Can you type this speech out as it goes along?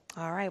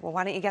All right. Well,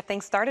 why don't you get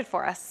things started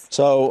for us?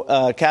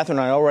 So, Catherine,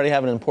 I already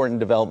have an important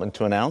development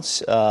to announce.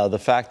 The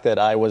fact that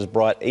I was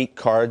brought 8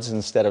 cards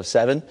instead of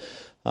 7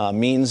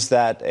 means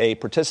that a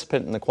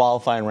participant in the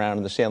qualifying round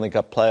of the Stanley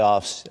Cup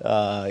playoffs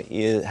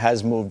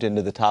has moved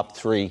into the top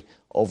 3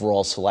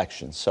 overall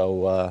selections.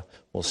 So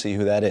we'll see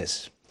who that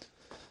is.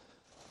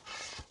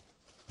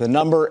 The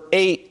number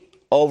 8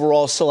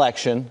 overall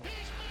selection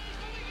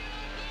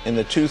in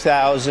the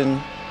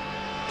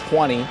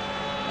 2020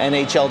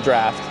 NHL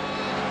Draft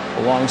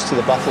belongs to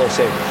the Buffalo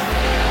Sabres.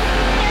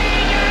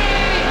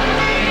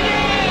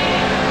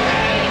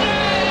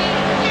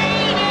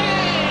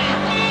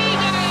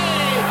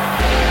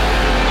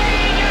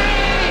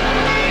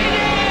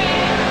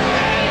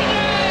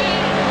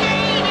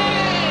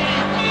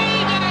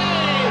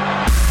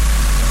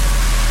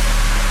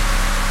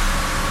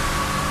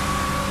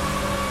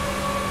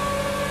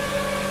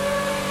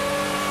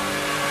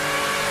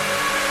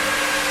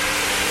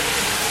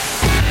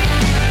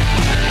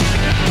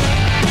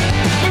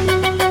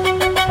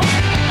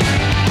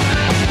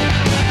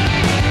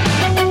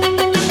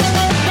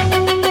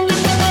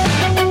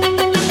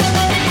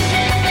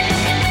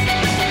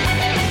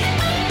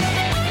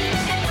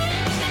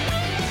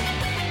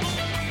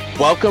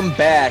 Welcome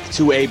back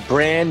to a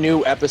brand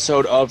new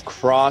episode of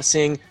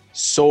Crossing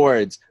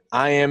Swords.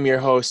 I am your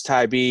host,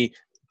 Ty B,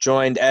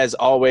 joined as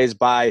always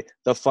by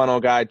the funnel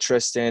guy,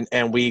 Tristan,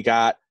 and we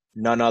got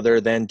none other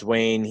than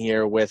Dwayne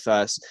here with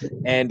us.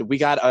 And we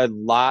got a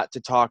lot to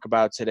talk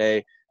about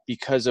today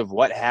because of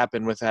what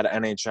happened with that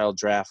NHL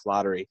draft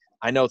lottery.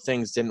 I know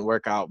things didn't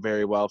work out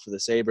very well for the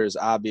Sabres,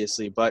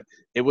 obviously, but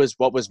it was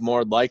what was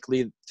more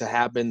likely to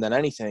happen than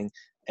anything.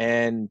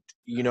 And,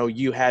 you know,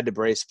 you had to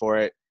brace for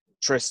it.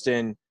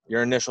 Tristan,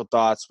 your initial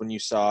thoughts when you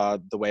saw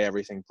the way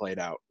everything played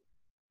out?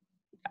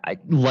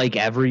 Like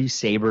every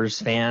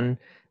Sabres fan,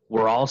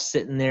 we're all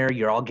sitting there.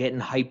 You're all getting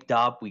hyped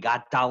up. We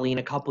got Dahlin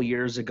a couple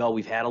years ago.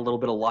 We've had a little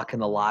bit of luck in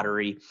the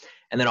lottery.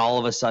 And then all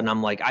of a sudden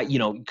I'm like,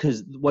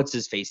 because what's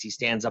his face? He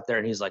stands up there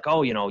and he's like,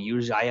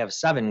 usually I have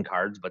 7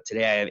 cards, but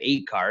today I have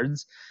 8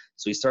 cards.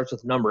 So he starts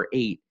with number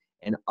 8.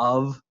 And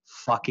of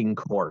fucking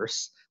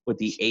course, with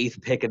the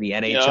 8th pick of the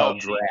NHL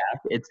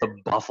draft, it's the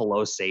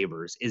Buffalo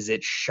Sabres. Is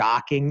it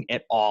shocking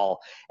at all,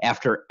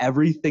 after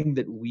everything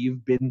that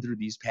we've been through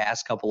these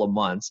past couple of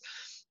months,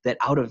 that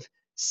out of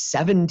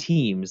 7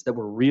 teams that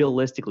were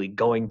realistically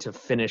going to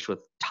finish with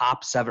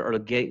top 7 or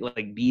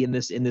be in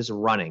this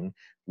running,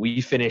 we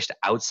finished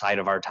outside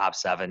of our top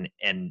 7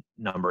 and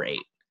number 8?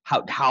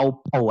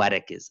 How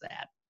poetic is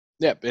that?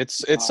 Yeah,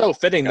 it's so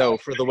fitting though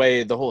for the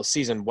way the whole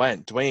season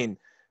went. Dwayne,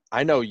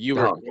 I know you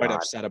were quite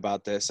upset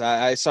about this.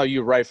 I saw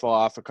you rifle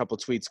off a couple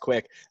tweets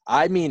quick.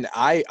 I mean,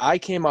 I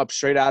came up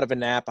straight out of a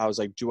nap. I was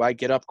like, do I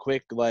get up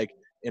quick,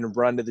 and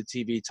run to the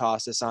TV,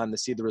 toss this on to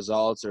see the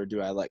results, or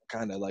do I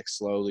kind of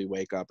slowly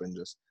wake up and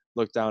just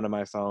look down at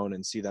my phone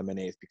and see them in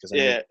 8th? Because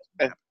I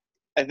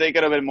think it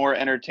would have been more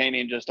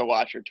entertaining just to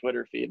watch your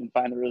Twitter feed and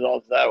find the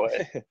results that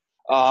way.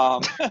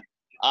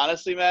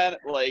 Honestly, man,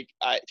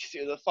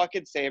 the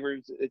fucking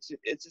Sabres, it's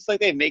just like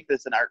they make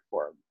this an art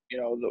form. You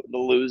know, the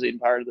losing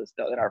part of this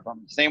an art form.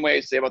 Same way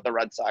I say about the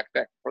Red Sox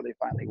back before they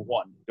finally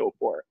won. Go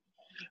for it.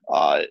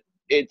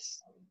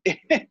 It's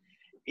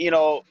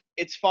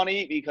it's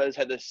funny because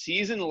had the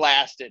season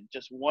lasted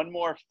just one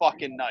more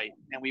fucking night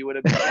and we would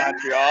have been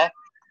Montreal,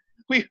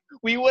 we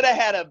would have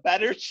had a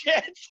better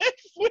chance at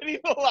winning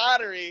the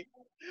lottery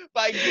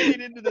by getting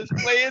into this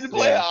play-in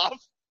playoff.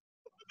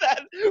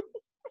 That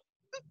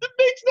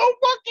makes no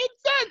fucking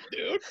sense,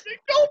 dude.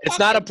 It's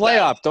not a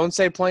playoff. Don't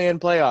say play-in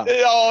playoff.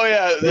 Oh,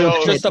 yeah. No,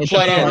 it's just a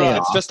play-in.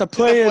 It's just a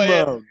play-in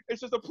mode.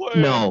 It's just a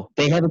play-in. No,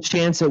 they have a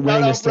chance at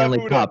winning the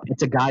Stanley Cup.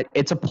 It's a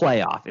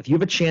playoff. If you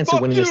have a chance at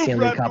winning the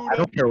Stanley Cup, I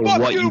don't care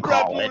what you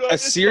call it. A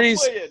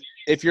series,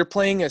 if you're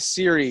playing a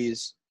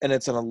series and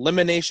it's an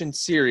elimination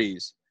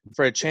series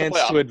for a chance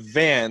to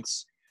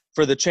advance,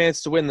 for the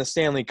chance to win the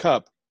Stanley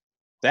Cup,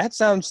 that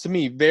sounds to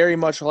me very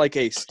much like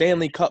a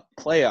Stanley Cup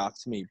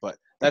playoff to me, but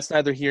that's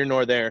neither here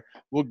nor there.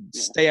 We'll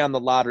stay on the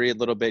lottery a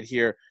little bit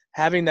here.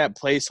 Having that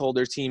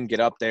placeholder team get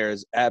up there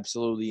is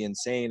absolutely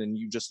insane, and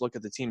you just look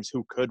at the teams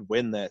who could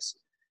win this.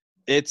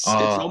 It's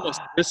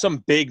almost – there's some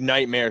big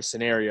nightmare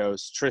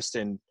scenarios.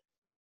 Tristan,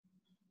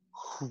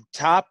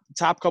 top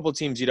couple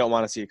teams you don't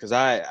want to see, because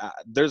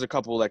there's a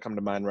couple that come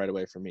to mind right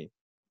away for me.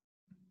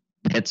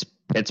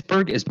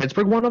 Pittsburgh? Is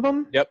Pittsburgh one of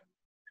them? Yep.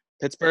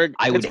 Pittsburgh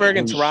and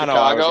Toronto,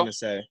 Chicago.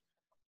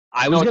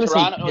 I was going to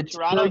say.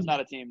 Toronto's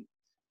not a team.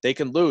 They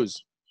can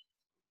lose.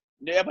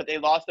 Yeah, but they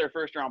lost their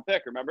first-round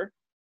pick, remember?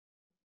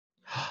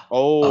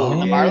 Oh,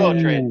 the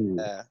Marleau trade.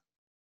 Yeah.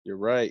 You're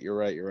right.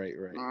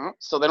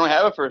 So they don't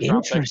have a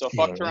first-round pick, so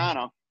fuck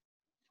Toronto.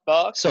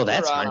 That's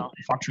fine.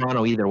 Fuck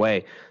Toronto either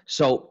way.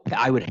 So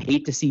I would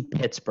hate to see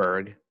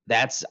Pittsburgh.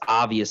 That's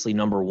obviously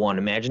number 1.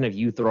 Imagine if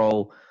you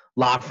throw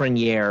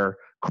Lafreniere,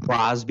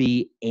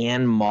 Crosby,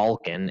 and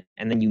Malkin,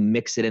 and then you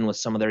mix it in with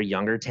some of their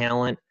younger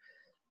talent.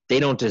 They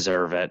don't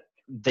deserve it.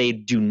 They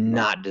do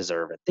not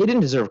deserve it. They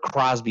didn't deserve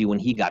Crosby when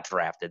he got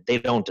drafted. They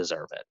don't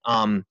deserve it.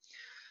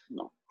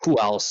 No. Who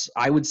else?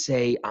 I would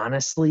say,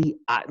 honestly,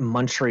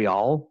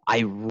 Montreal. I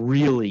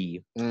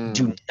really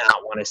do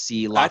not want to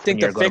see I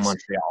think Lafreniere go to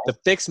Montreal. the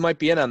fix might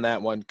be in on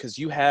that one because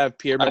you have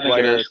Pierre I think it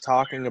McGuire is.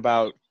 talking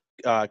about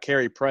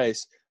Carey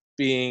Price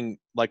being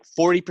like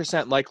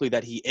 40% likely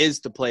that he is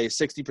to play,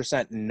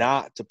 60%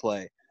 not to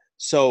play.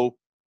 So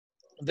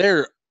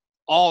they're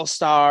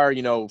all-star,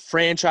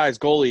 franchise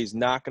goalies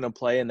not going to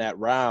play in that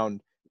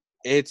round.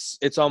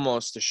 It's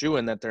almost a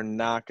shoo-in that they're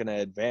not going to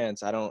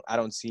advance. I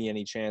don't see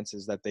any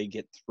chances that they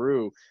get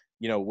through,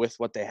 with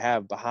what they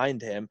have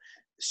behind him.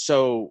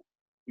 So,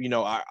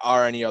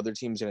 are any other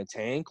teams going to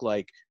tank?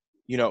 Like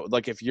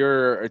if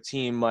you're a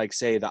team like,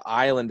 say, the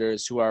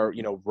Islanders, who are,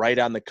 right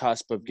on the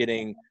cusp of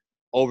getting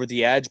over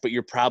the edge, but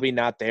you're probably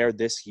not there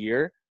this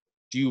year,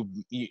 do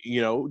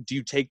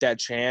you take that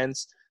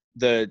chance,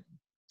 the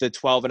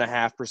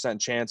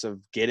 12.5% chance of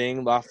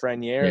getting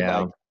Lafreniere? Yeah.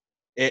 Like,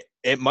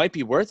 it might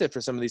be worth it for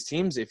some of these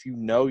teams if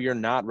you're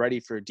not ready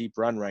for a deep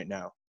run right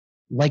now.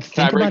 Like,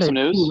 Can I think break about some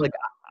it. news? Too. Like,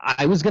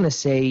 I was gonna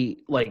say,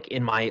 like,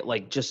 in my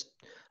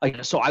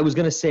so I was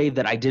gonna say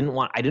that I didn't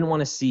want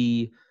to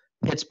see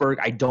Pittsburgh.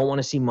 I don't want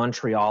to see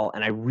Montreal,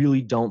 and I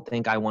really don't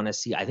think I want to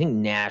see. I think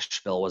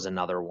Nashville was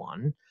another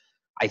one.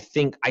 I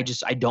think I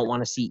don't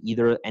want to see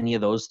any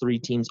of those three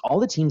teams. All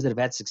the teams that have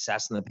had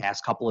success in the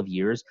past couple of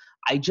years,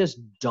 I just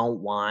don't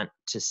want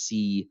to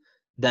see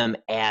them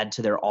add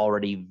to their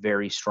already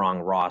very strong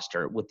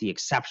roster, with the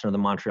exception of the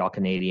Montreal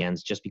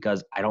Canadiens, just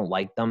because I don't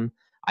like them.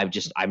 I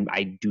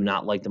do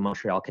not like the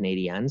Montreal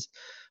Canadiens.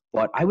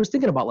 But I was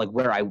thinking about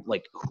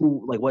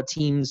what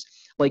teams,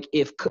 like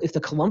if the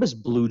Columbus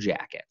Blue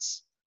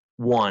Jackets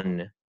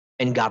won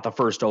and got the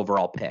first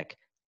overall pick,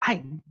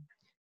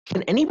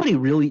 does anybody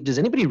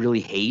really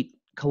hate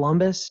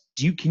Columbus?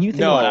 Can you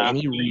think No. of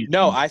any reason?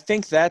 No, I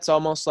think that's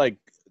almost like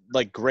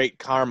great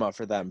karma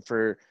for them,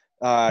 for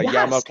Yes.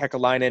 Jarmo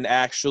Kekalainen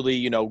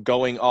actually,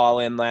 going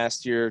all in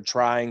last year,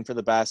 trying for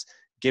the best,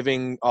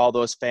 giving all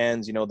those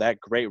fans, that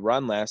great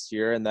run last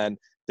year, and then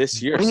this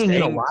year Bringing in a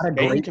staying lot of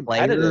staying great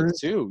competitive players.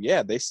 too.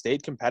 Yeah, they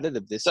stayed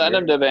competitive this Send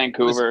year. him to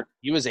Vancouver.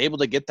 He was able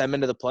to get them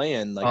into the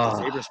play-in. Like, the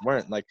Sabres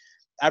weren't. Like,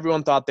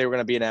 everyone thought they were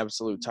going to be an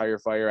absolute tire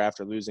fire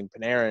after losing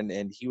Panarin,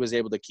 and he was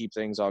able to keep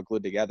things all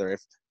glued together.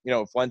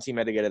 If one team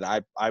had to get it,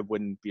 I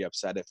wouldn't be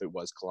upset if it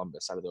was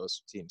Columbus out of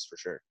those teams for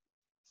sure.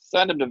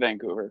 Send him to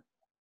Vancouver.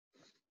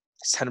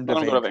 Send him to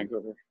Let him go to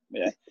Vancouver.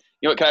 Yeah. You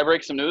know what? Can I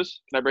break some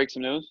news?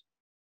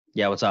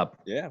 Yeah, what's up?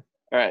 Yeah.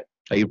 All right.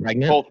 Are you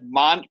pregnant?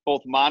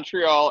 Both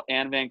Montreal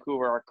and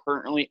Vancouver are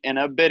currently in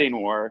a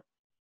bidding war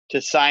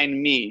to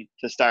sign me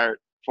to start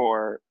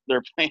for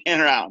their play-in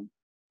round,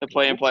 the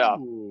play-in playoff.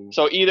 Ooh.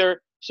 So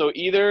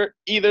either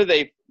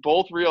they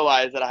both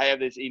realize that I have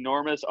this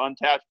enormous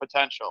untapped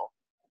potential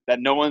that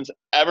no one's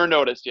ever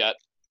noticed yet,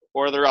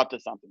 or they're up to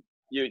something.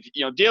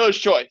 Dealer's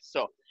choice.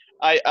 So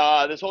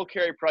this whole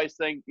Carey Price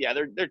thing, yeah,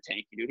 they're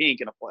tanky, dude. He ain't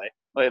gonna play.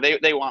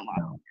 Like, they want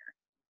Lafreniere.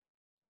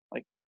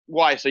 Like,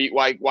 why? So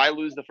why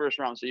lose the first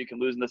round so you can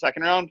lose in the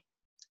second round?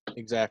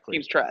 Exactly.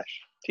 Team's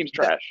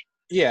trash.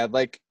 Yeah,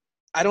 like,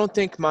 I don't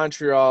think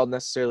Montreal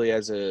necessarily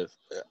as a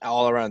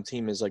all-around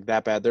team is like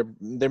that bad.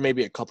 They're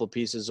maybe a couple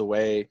pieces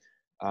away.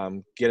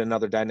 Get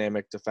another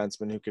dynamic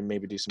defenseman who can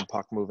maybe do some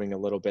puck moving a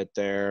little bit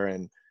there,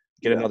 and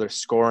get another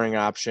scoring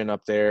option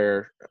up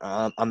there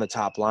on the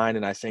top line.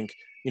 And I think,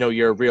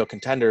 you're a real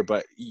contender.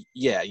 But,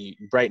 yeah,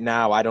 right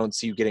now I don't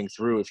see you getting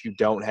through if you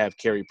don't have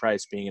Carey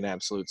Price being an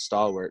absolute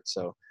stalwart.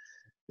 So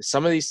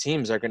some of these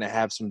teams are going to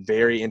have some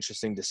very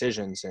interesting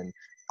decisions, and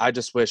I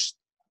just wish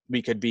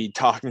we could be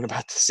talking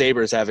about the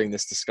Sabres having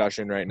this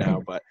discussion right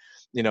now. But,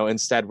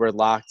 instead we're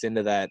locked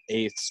into that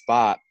 8th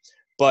spot.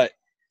 But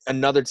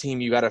another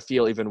team you got to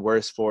feel even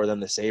worse for than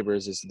the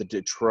Sabres is the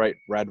Detroit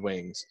Red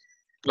Wings.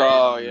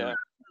 Oh, yeah.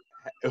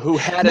 Who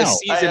had a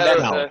season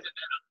that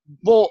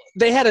well,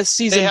 they had a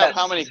season that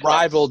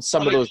rivaled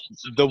some of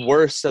the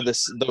worst of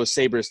those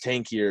Sabres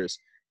tank years,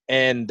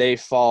 and they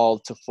fall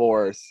to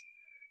 4th.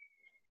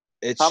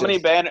 How many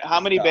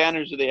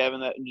banners do they have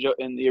in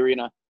the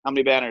arena? How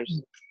many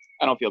banners?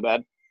 I don't feel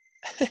bad.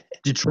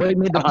 Detroit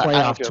made the I don't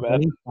playoff feel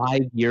bad.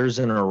 25 years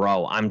in a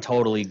row. I'm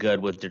totally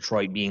good with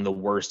Detroit being the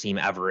worst team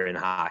ever in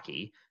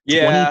hockey.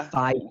 Yeah.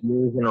 25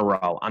 years in a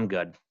row. I'm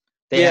good.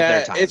 They have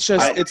their time. It's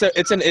just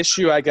it's an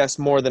issue, I guess,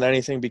 more than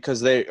anything, because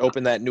they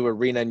open that new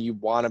arena and you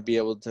want to be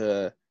able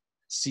to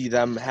see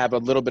them have a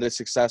little bit of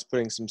success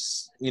putting some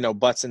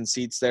butts in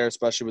seats there,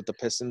 especially with the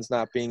Pistons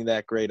not being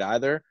that great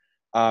either.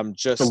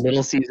 Just the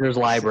Little Caesars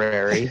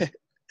Library.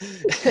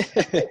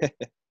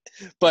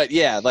 But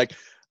yeah, like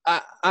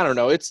I don't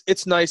know.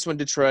 It's nice when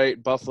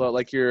Detroit, Buffalo,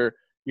 like your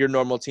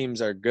normal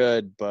teams are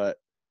good, but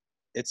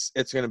it's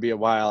going to be a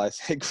while, I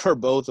think, for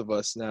both of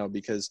us now,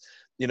 because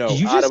Did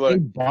you just say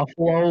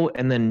Buffalo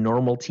and then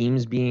normal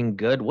teams being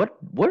good? What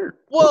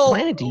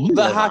planet do you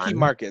the live hockey on?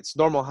 markets,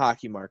 normal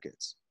hockey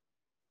markets.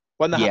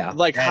 When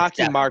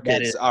hockey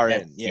markets are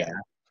in,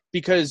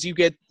 because you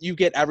get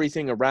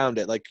everything around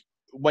it. Like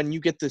when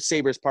you get the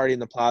Sabres party in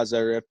the plaza,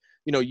 or if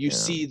you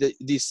see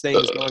these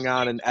things going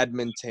on in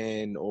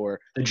Edmonton or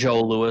the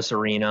Joe Louis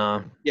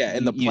Arena.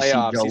 in the You see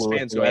playoffs. Joe These Louis,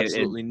 fans are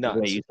absolutely the way it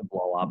nuts. used to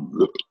blow up.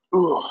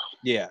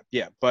 Yeah,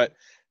 but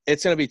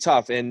it's going to be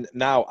tough. And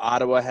now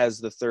Ottawa has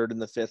the 3rd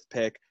and the 5th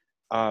pick.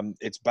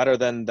 It's better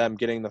than them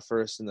getting the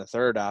 1st and the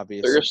 3rd,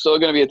 obviously. They're still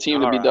going to be a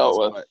team to be dealt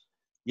with. But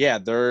yeah,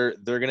 they're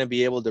going to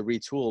be able to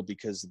retool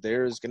because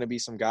there's going to be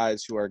some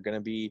guys who are going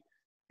to be,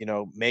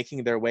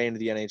 making their way into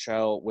the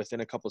NHL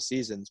within a couple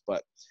seasons.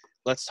 But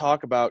let's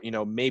talk about,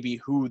 maybe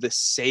who the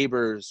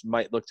Sabres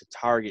might look to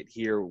target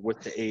here with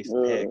the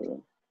 8th pick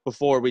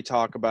before we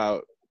talk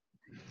about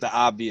the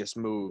obvious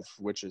move,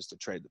 which is to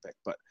trade the pick.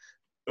 But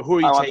who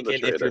are you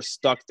taking if you're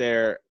stuck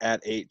there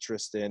at 8,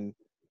 Tristan?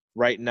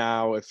 Right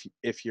now,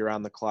 if you're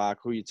on the clock,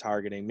 who are you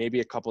targeting?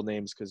 Maybe a couple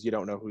names because you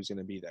don't know who's going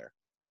to be there.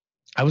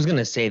 I was going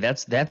to say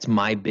that's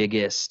my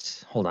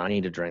biggest – hold on, I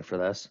need a drink for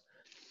this.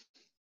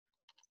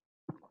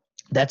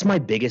 That's my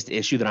biggest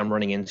issue that I'm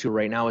running into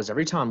right now is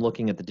every time I'm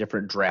looking at the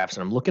different drafts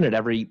and I'm looking at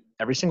every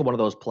single one of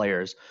those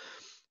players.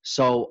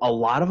 So a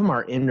lot of them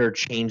are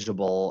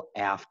interchangeable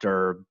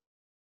after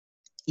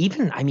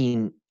even – I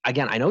mean –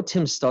 again, I know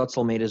Tim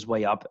Stutzel made his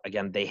way up.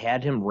 Again, they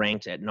had him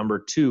ranked at number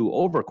 2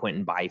 over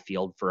Quentin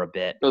Byfield for a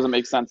bit. Doesn't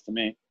make sense to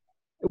me.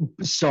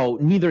 So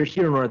neither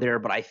here nor there,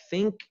 but I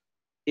think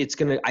it's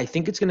gonna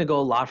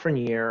go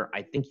Lafreniere.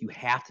 I think you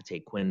have to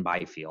take Quentin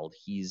Byfield.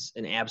 He's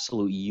an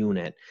absolute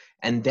unit.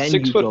 And then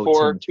 6'4", you go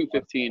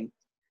 215.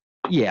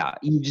 Yeah,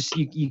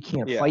 you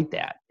can't fight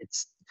that.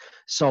 It's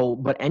so,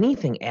 but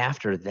anything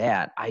after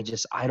that, I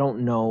don't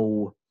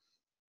know.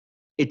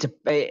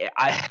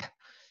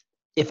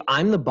 If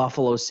I'm the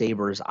Buffalo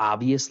Sabres,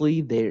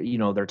 obviously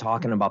they're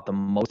talking about the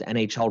most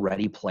NHL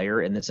ready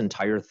player in this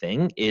entire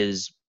thing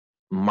is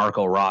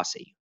Marco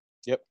Rossi.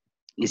 Yep.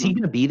 Is he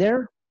going to be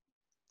there?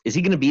 I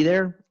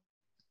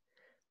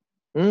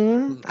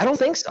don't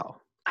think so.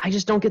 I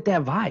just don't get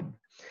that vibe.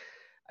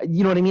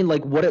 You know what I mean?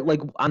 Like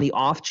on the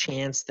off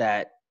chance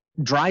that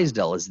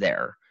Drysdale is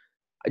there.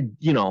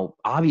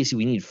 Obviously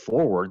we need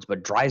forwards,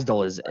 but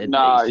Drysdale is.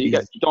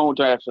 Don't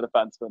draft a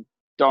defenseman.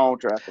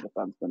 Don't draft a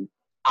defenseman.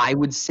 I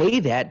would say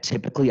that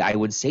typically I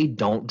would say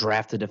don't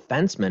draft a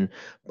defenseman.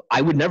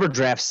 I would never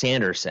draft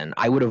Sanderson.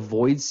 I would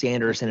avoid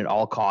Sanderson at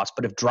all costs.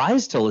 But if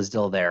Drysdale is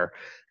still there,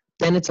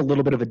 then it's a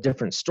little bit of a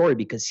different story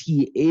because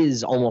he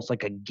is almost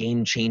like a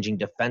game-changing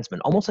defenseman,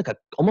 almost like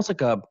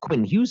a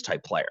Quinn Hughes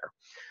type player.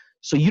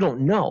 So you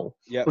don't know.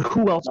 Yep. But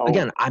who else? No.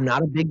 Again, I'm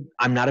not a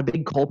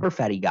big Cole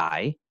Perfetti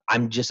guy. I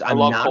love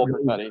Cole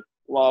Perfetti.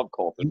 Love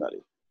Cole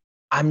Perfetti.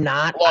 I'm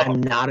not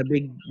a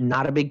big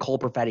Cole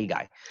Perfetti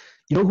guy.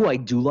 You know who I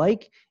do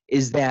like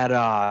is that,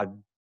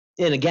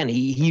 and again,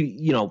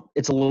 he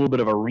it's a little bit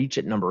of a reach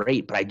at number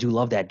 8, but I do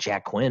love that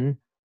Jack Quinn.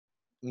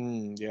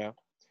 Yeah.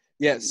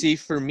 See,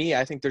 for me,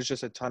 I think there's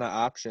just a ton of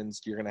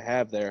options you're going to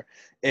have there,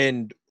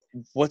 and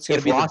what's going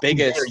to be the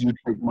biggest? There, you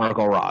take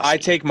Marco Rossi. I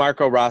take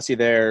Marco Rossi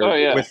there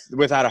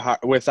without a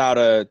thought. Without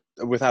a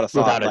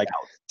like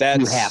doubt.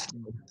 That's you have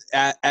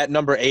to. At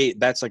number 8.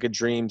 That's like a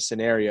dream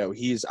scenario.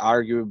 He's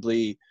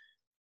arguably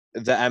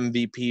the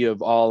MVP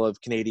of all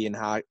of Canadian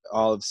hockey,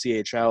 all of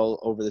CHL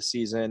over the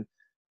season.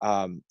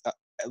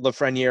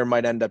 Lafreniere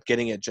might end up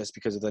getting it just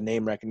because of the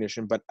name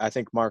recognition, but I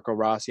think Marco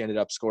Rossi ended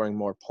up scoring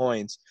more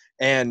points.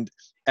 And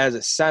as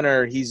a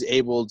center, he's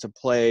able to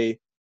play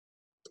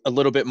a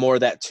little bit more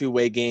of that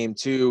two-way game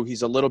too.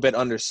 He's a little bit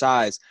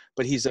undersized,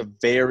 but he's a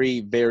very,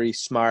 very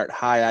smart,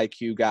 high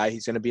IQ guy.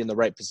 He's going to be in the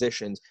right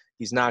positions.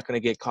 He's not going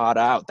to get caught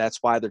out. That's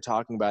why they're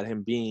talking about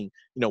him being,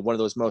 one of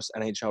those most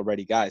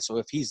NHL-ready guys. So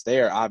if he's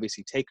there,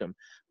 obviously take him.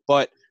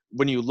 But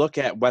when you look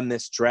at when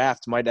this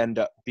draft might end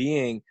up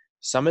being,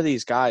 some of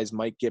these guys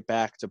might get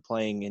back to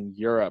playing in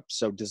Europe.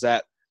 So does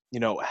that,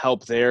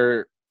 help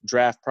their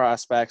draft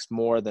prospects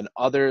more than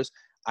others?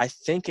 I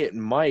think it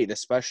might,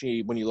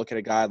 especially when you look at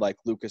a guy like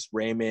Lucas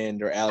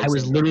Raymond or Alexander. I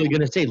was literally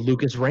going to say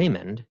Lucas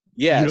Raymond.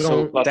 Yeah,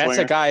 so that's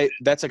a guy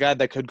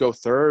that could go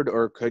 3rd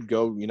or could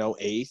go,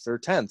 8th or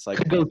 10th. Like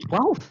could go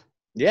 12th.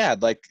 Yeah,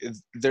 like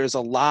there's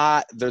a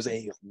lot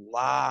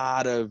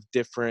of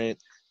different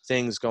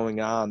things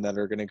going on that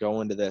are going to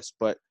go into this,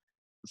 but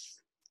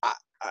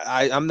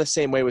I'm the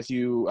same way with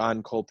you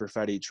on Cole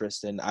Perfetti,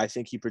 Tristan. I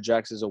think he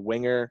projects as a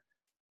winger.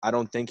 I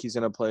don't think he's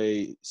going to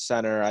play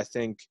center. I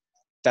think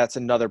that's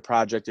another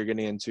project you're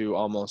getting into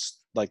almost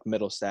like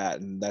Middlestat,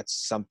 and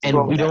that's something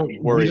that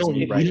worries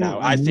me right now.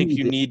 I think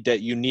you need to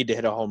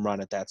hit a home run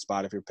at that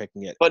spot if you're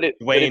picking it. But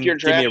if you're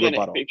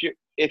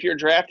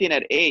drafting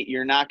at 8,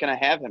 you're not going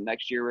to have him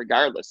next year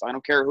regardless. I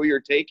don't care who you're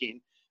taking.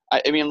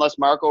 I mean, unless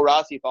Marco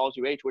Rossi follows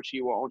you 8, which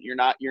he won't, you're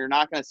not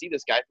going to see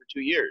this guy for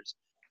 2 years.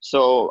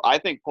 So I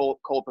think Cole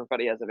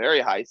Perfetti has a very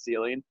high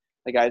ceiling.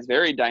 The guy's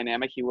very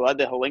dynamic. He led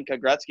the Hlinka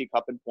Gretzky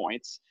Cup in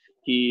points.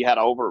 He had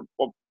over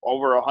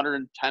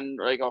 110,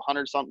 like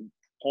 100-something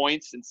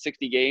points in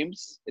 60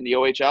 games in the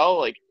OHL.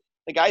 Like,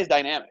 the guy's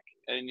dynamic,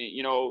 and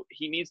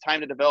he needs time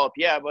to develop.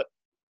 Yeah, but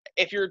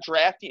if you're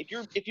drafting,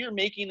 if you're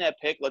making that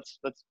pick, let's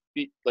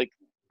be like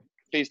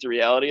face the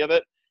reality of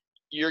it.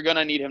 You're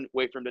gonna need him,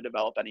 wait for him to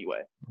develop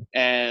anyway.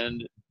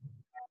 And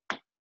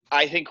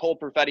I think Cole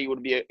Perfetti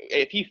would be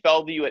if he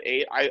fell to you at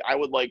 8. I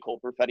would like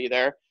Cole Perfetti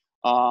there.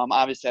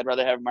 Obviously, I'd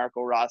rather have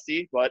Marco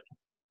Rossi, but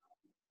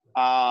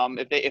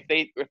if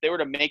they were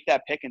to make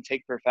that pick and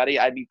take Perfetti,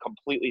 I'd be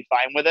completely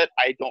fine with it.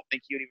 I don't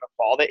think he would even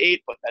fall to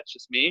 8, but that's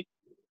just me.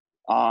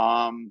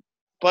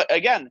 But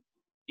again,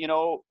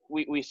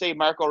 we say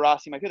Marco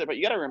Rossi might be there, but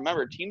you got to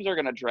remember teams are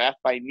going to draft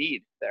by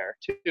need there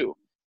too.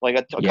 Like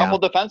a couple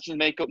defensemen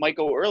might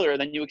go earlier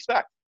than you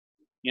expect.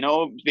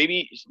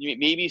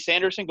 Maybe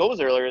Sanderson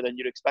goes earlier than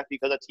you'd expect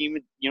because a team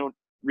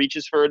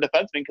reaches for a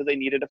defenseman because they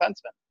need a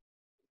defenseman.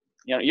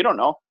 You don't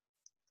know.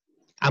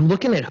 I'm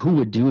looking at who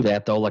would do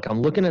that though. Like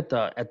I'm looking at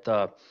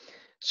the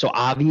so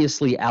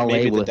obviously LA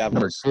Maybe the with number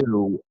Devils.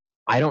 2.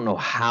 I don't know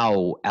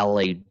how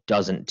LA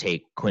doesn't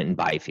take Quentin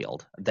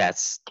Byfield.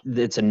 It's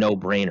a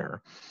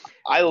no-brainer.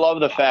 I love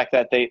the fact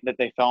that they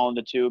fell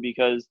into 2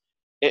 because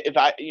if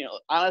I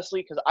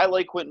honestly, because I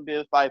like Quentin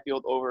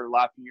Byfield over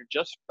Lafreniere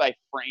just by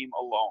frame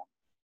alone.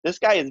 This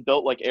guy is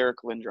built like Eric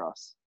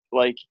Lindros.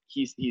 Like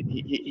he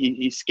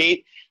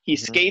skates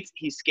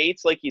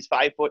like he's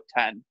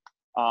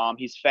 5'10".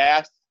 He's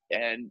fast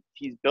and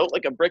he's built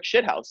like a brick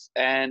shithouse.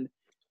 And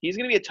he's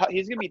gonna be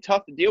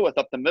tough to deal with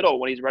up the middle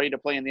when he's ready to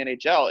play in the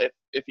NHL.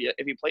 If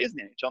he plays in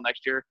the NHL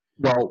next year.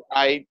 Well,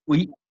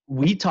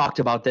 we talked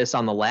about this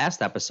on the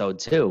last episode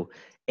too.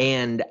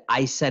 And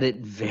I said it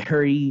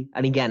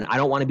and again, I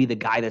don't want to be the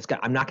guy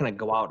I'm not going to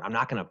go out. I'm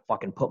not going to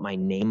fucking put my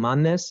name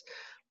on this,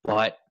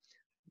 but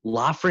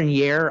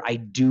Lafreniere, I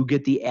do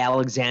get the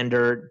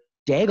Alexander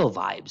Daigle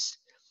vibes.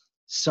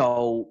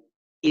 So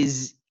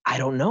I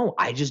don't know.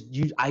 I just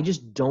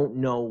don't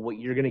know what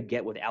you're going to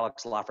get with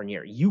Alex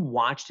Lafreniere. You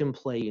watched him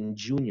play in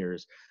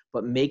juniors,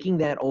 but making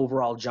that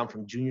overall jump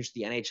from juniors to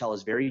the NHL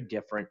is very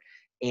different.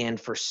 And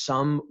for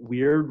some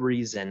weird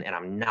reason, and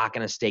I'm not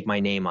going to stake my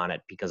name on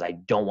it because I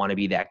don't want to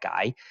be that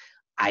guy,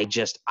 I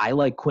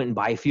like Quentin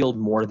Byfield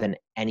more than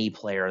any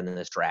player in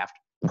this draft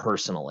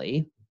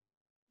personally.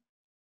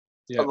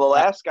 Yeah. The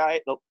last guy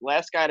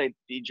to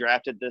be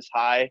drafted this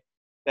high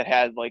that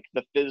had like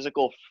the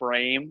physical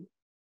frame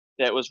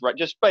that was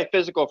just by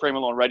physical frame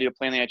alone ready to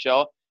play in the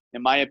NHL,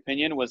 in my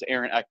opinion, was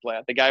Aaron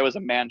Ekblad. The guy was a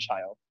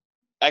man-child.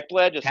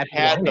 Ekblad just had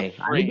the frame.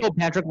 I would go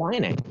Patrick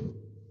Laine.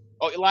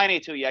 Oh,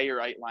 Laine too. Yeah, you're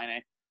right,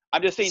 Laine.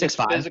 I'm just saying this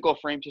physical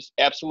frame, just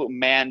absolute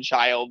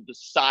man-child. The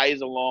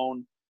size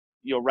alone,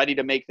 ready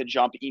to make the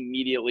jump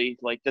immediately.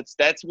 Like that's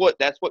what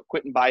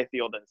Quentin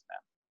Byfield is, man.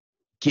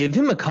 Give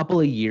him a couple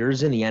of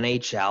years in the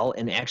NHL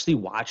and actually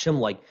watch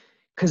him,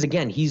 because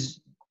again, he's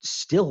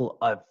still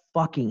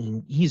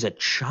he's a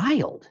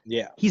child.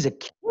 Yeah. He's a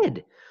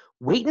kid.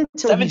 Wait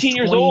until 17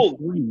 years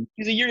old.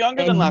 He's a year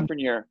younger than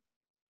Lafreniere.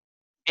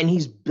 And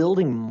he's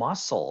building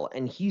muscle.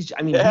 And he's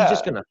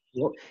just going to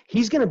 –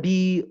 he's going to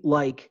be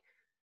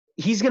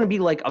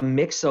like a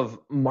mix of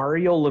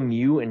Mario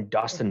Lemieux and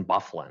Dustin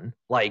Byfuglien.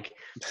 Like,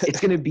 it's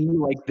going to be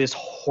like this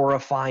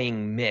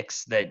horrifying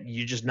mix that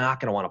you're just not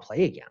going to want to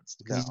play against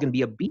because he's going to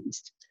be a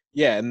beast.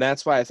 Yeah, and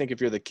that's why I think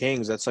if you're the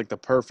Kings, that's like the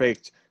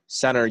perfect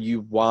center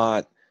you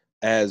want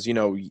as,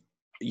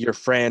 your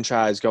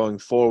franchise going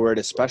forward,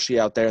 especially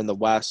out there in the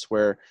West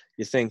where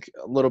you think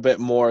a little bit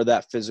more of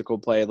that physical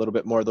play, a little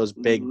bit more of those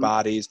big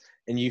bodies,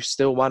 and you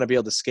still want to be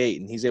able to skate,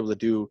 and he's able to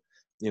do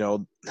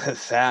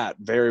that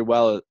very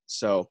well.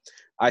 So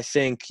I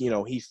think,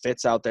 he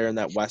fits out there in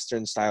that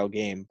Western style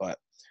game, but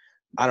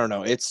I don't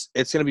know. It's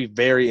going to be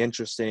very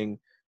interesting,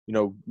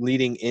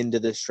 leading into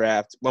this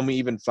draft when we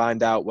even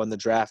find out when the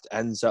draft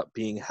ends up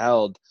being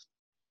held.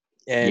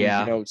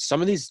 And, some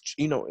of these,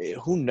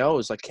 who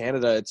knows, like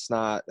Canada, it's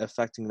not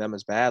affecting them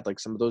as bad. Like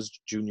some of those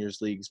juniors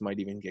leagues might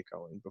even get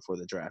going before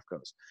the draft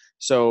goes.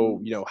 So,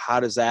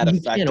 how does that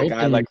affect a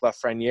guy like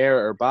Lafreniere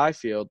or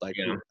Byfield? Like,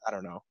 I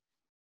don't know.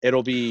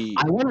 It'll be.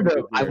 I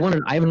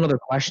have another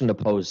question to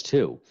pose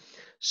too.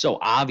 So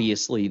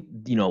obviously,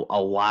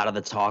 a lot of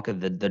the talk of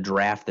the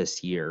draft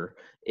this year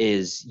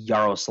is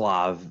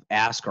Yaroslav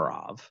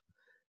Askarov.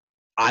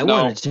 I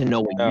wanted to know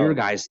what your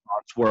guys'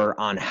 thoughts were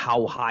on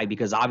how high,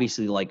 because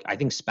obviously, I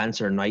think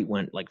Spencer Knight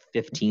went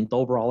 15th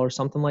overall or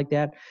something like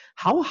that.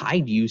 How high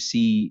do you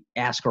see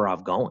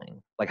Askarov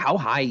going? Like, how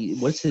high?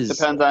 What's his?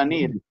 Depends on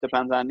need.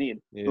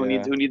 Yeah. Who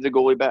needs a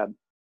goalie bad?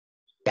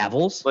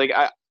 Devils.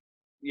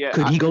 Yeah.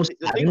 Could he go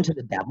into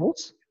the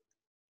Devils?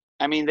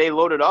 I mean, they've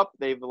loaded up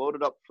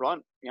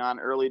front on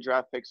early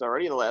draft picks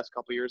already the last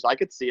couple of years. I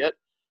could see it.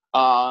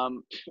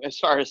 As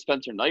far as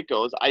Spencer Knight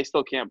goes, I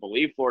still can't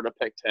believe Florida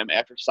picked him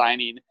after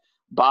signing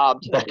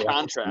Bob to that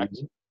contract.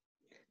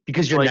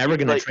 Because you're never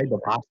going to trade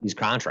Bobrovsky's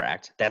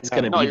contract. That's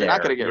going to be there. No, you're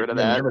not going to get rid of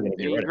that.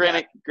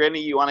 Granted,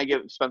 you want to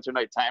give Spencer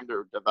Knight time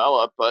to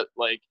develop, but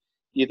do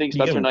you think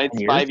Spencer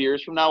Knight's 5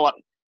 years from now?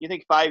 You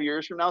think 5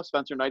 years from now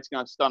Spencer Knight's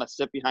going to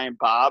sit behind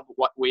Bob,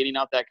 waiting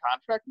out that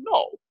contract?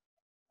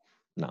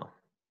 No.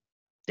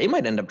 They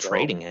might end up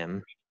trading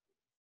him.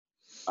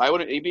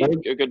 He'd be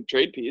a good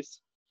trade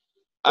piece.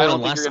 I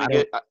don't think you're going to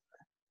get.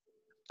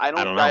 I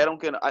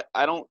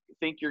don't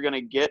think you're going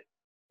to get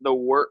the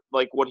work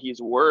what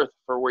he's worth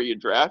for where you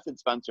drafted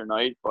Spencer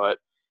Knight, but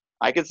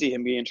I could see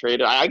him being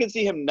traded. I could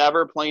see him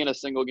never playing a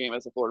single game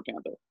as a Florida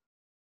Panther.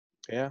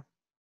 Yeah.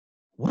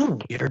 What a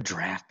weird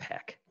draft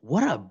pick.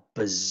 What a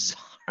bizarre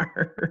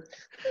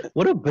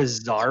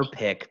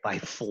pick by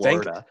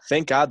Florida.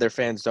 Thank God their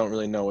fans don't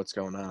really know what's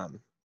going on.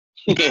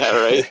 Yeah,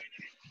 right.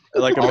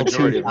 Like a All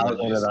majority 2,000 of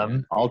of them.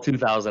 them. All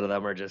 2,000 of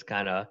them are just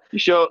kind of. You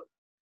show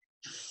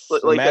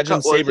like Imagine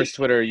was it- Sabres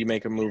Twitter, you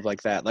make a move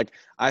like that. Like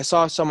I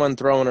saw someone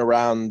throwing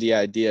around the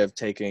idea of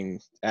taking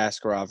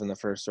Askarov in the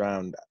first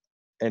round,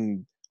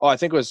 and I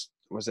think was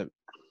it?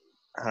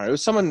 I don't know. It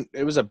was someone.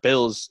 It was a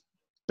Bills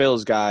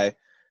guy,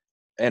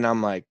 and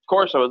I'm like, Of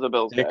course, I was a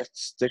Bills guy.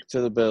 stick to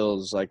the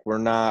Bills. Like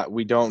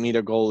we don't need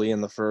a goalie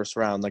in the first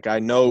round. Like I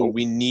know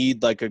we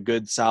need like a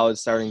good, solid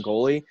starting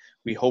goalie.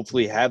 We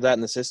hopefully have that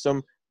in the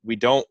system. We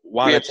don't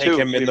want to take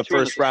him in the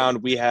first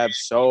round. We have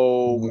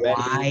so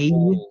many.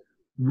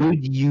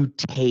 Would you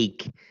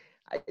take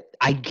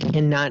I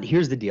cannot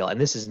here's the deal, and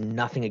this is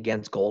nothing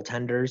against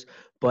goaltenders,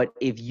 but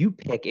if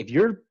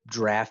your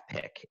draft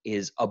pick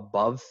is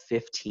above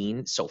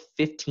 15, so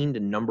 15 to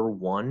number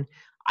 1,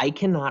 I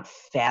cannot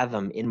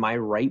fathom in my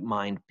right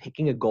mind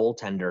picking a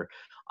goaltender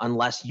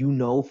unless you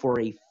know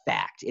for a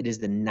fact it is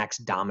the next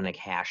Dominic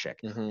Hasek,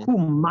 who,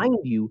 mind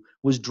you,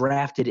 was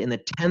drafted in the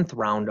 10th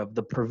round of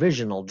the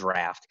provisional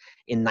draft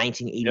in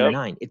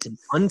 1989. Yep. It's an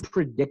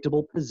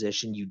unpredictable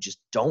position. You just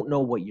don't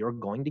know what you're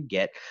going to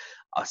get.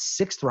 A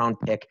 6th round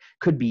pick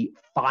could be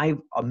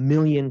a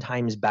million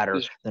times better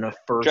than a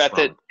first round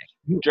pick.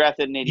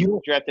 Drafted in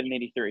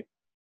 83.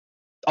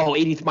 Oh,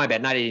 80, my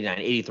bad, not 89,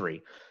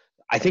 83.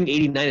 I think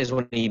 89 is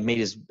when he made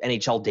his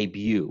NHL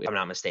debut, if I'm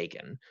not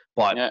mistaken.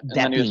 But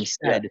that being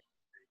said,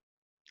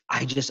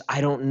 I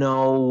don't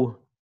know.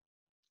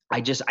 I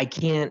just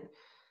can't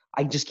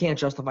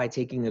justify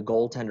taking a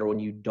goaltender when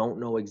you don't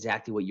know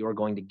exactly what you're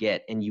going to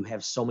get and you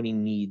have so many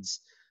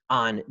needs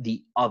on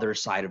the other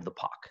side of the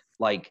puck.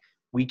 Like,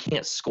 we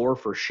can't score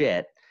for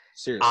shit.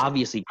 Seriously.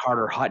 Obviously,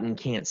 Carter Hutton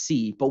can't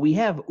see, but we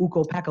have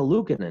Ukko-Pekka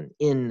Luukkonen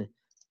in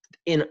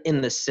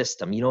the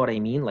system. You know what I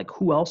mean? Like,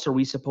 who else are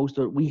we supposed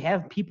to – we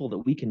have people that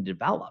we can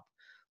develop.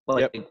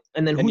 But,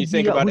 and then you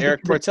think about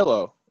Eric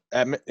Portillo.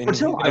 He's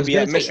going to be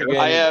at Michigan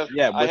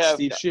with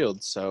Steve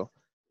Shields. So,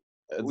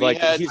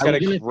 he's got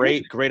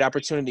a great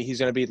opportunity. He's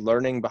going to be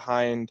learning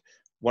behind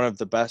one of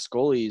the best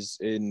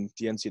goalies in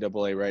the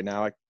NCAA right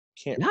now. I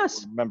can't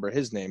remember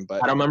his name,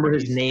 but I don't remember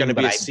his name. He's going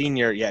to be a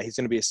senior. Yeah, he's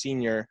going to be a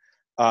senior.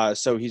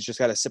 So he's just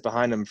got to sit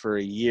behind him for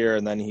a year,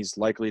 and then he's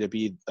likely to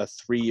be a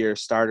 3-year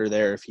starter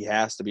there if he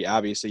has to be.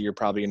 Obviously, you're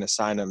probably going to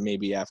sign him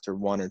maybe after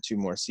 1 or 2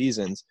 more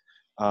seasons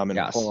and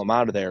pull him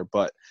out of there.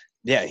 But,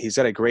 yeah, he's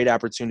got a great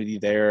opportunity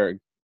there,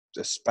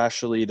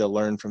 especially to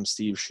learn from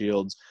Steve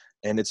Shields.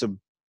 And it's an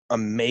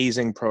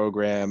amazing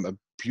program, a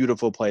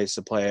beautiful place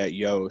to play at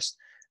Yost.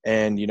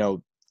 And,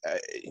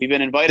 we've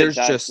been invited.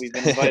 We've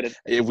been invited.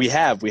 we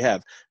have.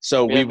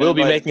 So we will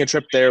be making a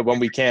trip there when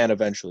we can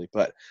eventually.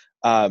 But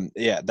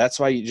that's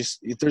why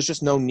there's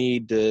just no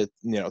need to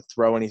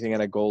throw anything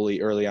at a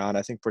goalie early on.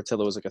 I think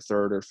Portillo was like a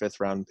 3rd or 5th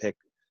round pick,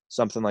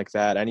 something like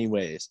that.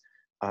 Anyways,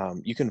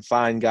 you can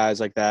find guys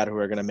like that who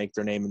are going to make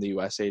their name in the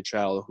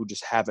USHL who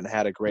just haven't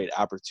had a great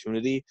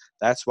opportunity.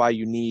 That's why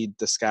you need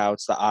the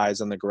scouts, the eyes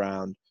on the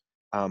ground.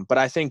 But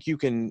I think you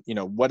can,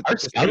 what our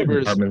scouting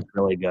department's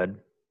really good.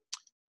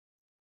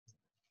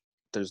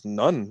 There's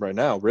none right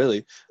now,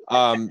 really.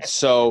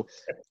 So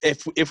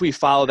if we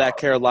follow that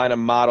Carolina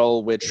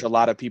model, which a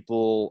lot of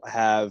people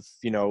have,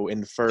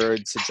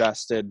 inferred,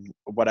 suggested,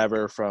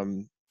 whatever,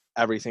 from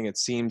everything it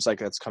seems like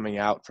that's coming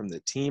out from the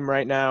team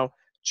right now.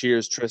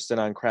 Cheers, Tristan,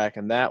 on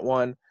cracking that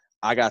one.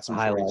 I got some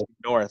highlights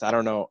north. I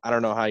don't know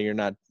how you're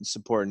not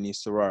supporting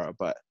East Aurora,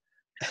 but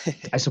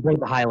I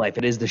support the High Life.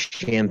 It is the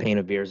champagne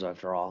of beers,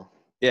 after all.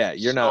 Yeah,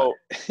 you're not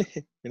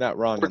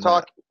wrong.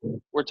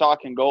 We're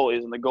talking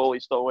goalies, and the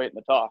goalie's still waiting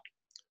to talk.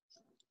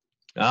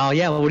 Oh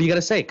yeah, well, what do you got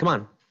to say?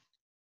 Come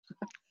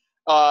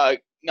on.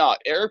 No,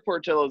 Eric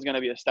Portillo is going to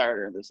be a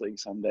starter in this league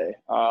someday.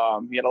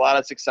 He had a lot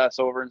of success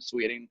over in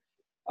Sweden.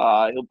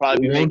 He'll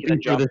probably be making a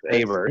jump.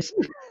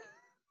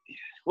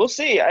 We'll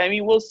see. I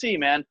mean, we'll see,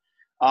 man.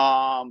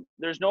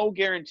 There's no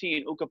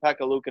guarantee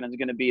Ukko-Pekka Luukkonen is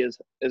going to be as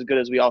good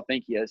as we all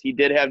think he is. He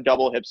did have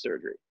double hip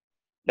surgery.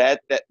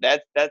 That's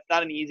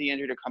not an easy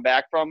injury to come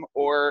back from,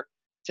 or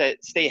to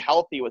stay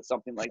healthy with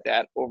something like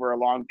that over a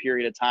long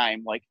period of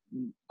time. Like,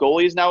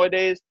 goalies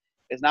nowadays,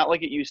 it's not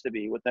like it used to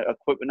be with the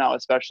equipment now,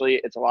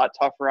 especially. It's a lot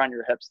tougher on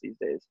your hips these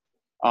days.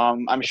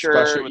 I'm sure,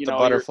 especially with the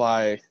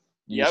butterfly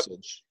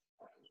usage.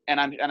 And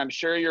I'm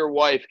sure your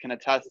wife can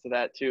attest to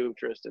that too,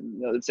 Tristan.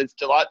 It's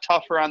a lot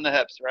tougher on the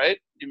hips, right?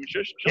 I'm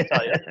sure she'll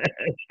tell you.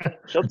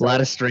 A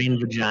lot of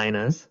strained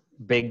vaginas,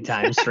 big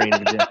time strained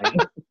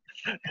vaginas.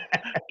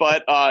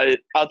 But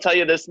I'll tell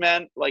you this,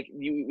 man. Like,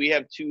 we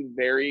have 2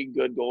 very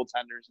good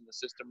goaltenders in the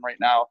system right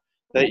now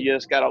that you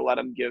just got to let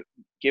them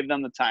give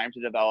them the time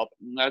to develop.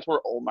 And that's where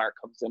Olmark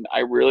comes in. I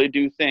really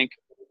do think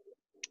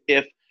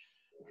and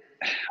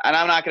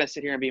I'm not going to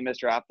sit here and be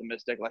Mr.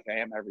 Optimistic like I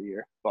am every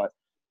year, but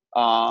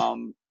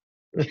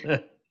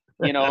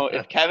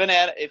if Kevin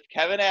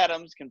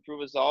Adams can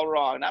prove us all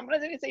wrong, and I'm going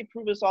to say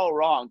prove us all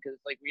wrong, because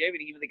like we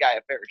haven't given the guy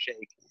a fair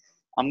shake.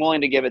 I'm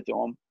willing to give it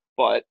to him.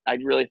 but I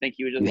really think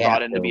he was just You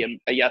brought have in to to. be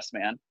a yes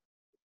man.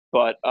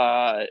 But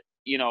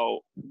you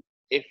know,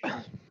 if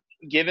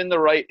given the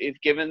right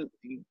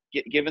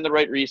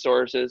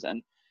resources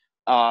and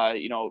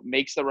you know,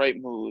 makes the right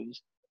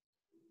moves,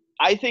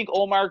 I think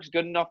Olmark's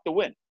good enough to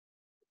win.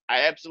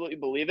 I absolutely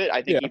believe it.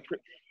 I think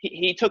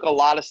he took a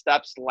lot of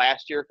steps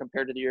last year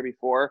compared to the year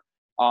before.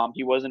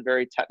 He wasn't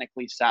very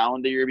technically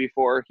sound the year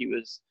before. He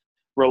was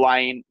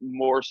relying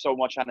so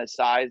much on his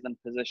size than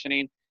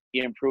positioning. He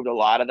improved a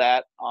lot of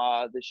that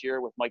this year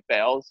with Mike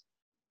Bales.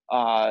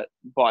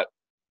 But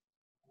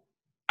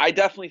I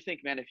definitely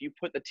think, man, if you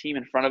put the team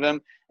in front of him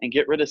and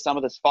get rid of some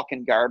of this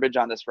fucking garbage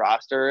on this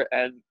roster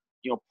and,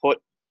 you know, put,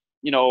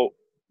 you know,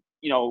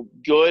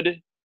 good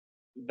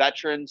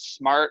veteran,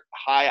 smart,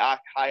 high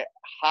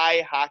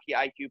hockey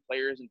IQ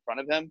players in front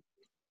of him,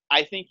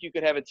 I think you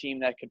could have a team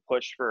that could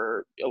push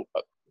for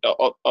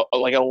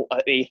like an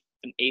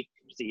eighth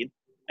seed.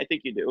 I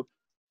think you do.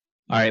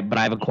 All right, but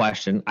I have a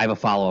question. I have a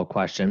follow-up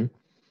question.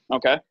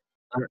 Okay.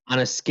 On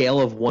a scale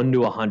of 1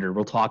 to 100,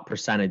 we'll talk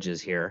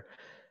percentages here.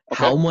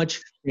 Okay. How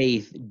much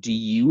faith do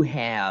you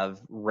have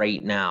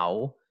right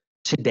now,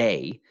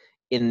 today,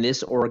 in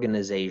this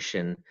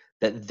organization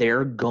that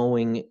they're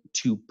going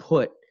to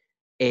put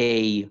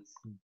a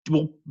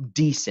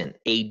decent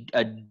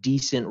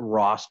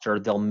roster?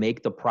 They'll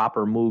make the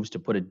proper moves to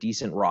put a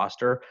decent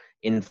roster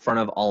in front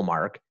of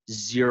Ullmark.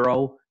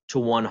 0 to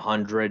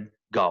 100,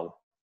 go.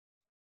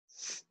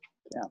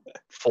 Yeah.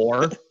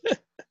 4?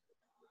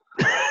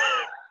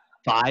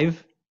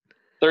 5?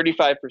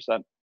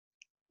 35%.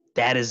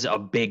 That is a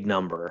big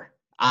number.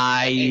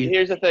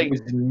 Here's the thing.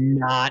 was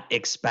not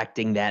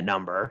expecting that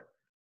number.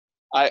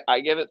 I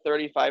give it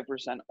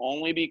 35%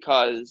 only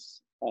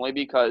because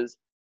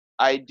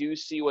I do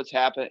see what's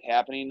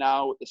happening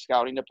now with the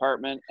scouting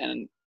department,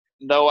 and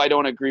though I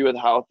don't agree with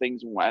how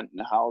things went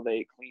and how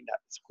they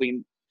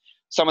cleaned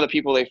some of the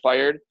people they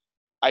fired,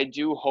 I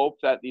do hope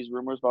that these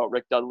rumors about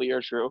Rick Dudley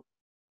are true.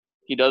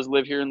 He does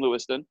live here in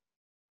Lewiston.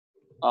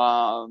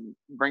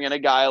 Bringing a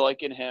guy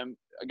like him,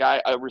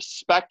 a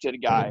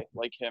respected guy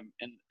like him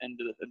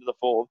into the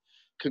fold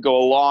could go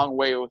a long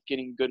way with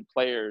getting good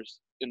players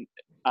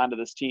onto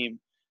this team.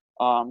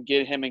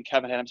 Get him and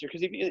Kevin Adams here,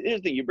 because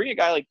here's the thing: you bring a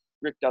guy like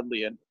Rick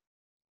Dudley in,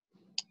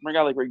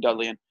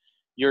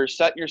 you're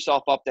setting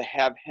yourself up to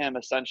have him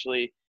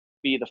essentially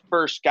be the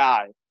first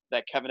guy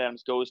that Kevin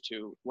Adams goes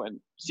to when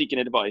seeking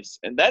advice,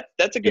 and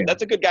that's a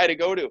good guy to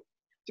go to.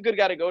 It's a good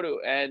guy to go to,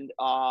 and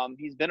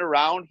he's been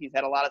around. He's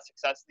had a lot of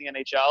success in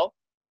the NHL.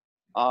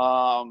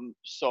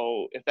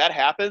 So if that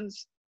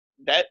happens,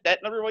 that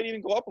number might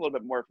even go up a little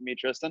bit more for me,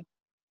 Tristan.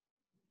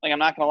 Like, I'm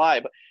not gonna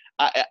lie, but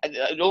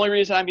the only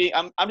reason I'm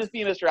just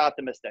being Mr.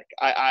 Optimistic.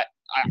 I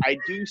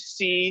do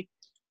see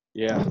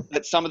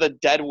that some of the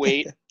dead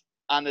weight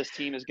on this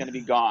team is going to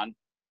be gone.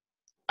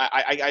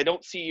 I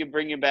don't see you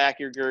bringing back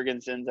your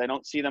Gergensons. I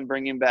don't see them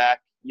bringing back,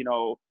 you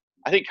know,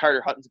 I think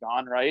Carter Hutton's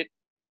gone, right?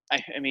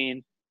 I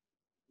mean,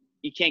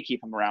 you can't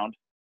keep him around.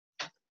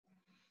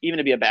 Even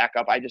to be a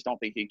backup, I just don't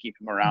think you can keep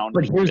him around.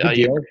 But here's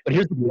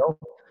the deal.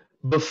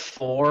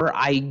 Before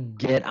I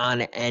get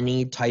on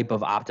any type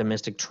of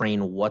optimistic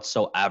train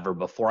whatsoever,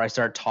 before I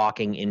start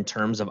talking in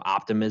terms of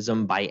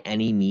optimism by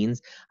any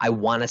means, I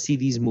want to see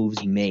these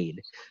moves made.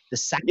 The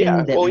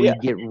second we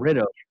get rid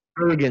of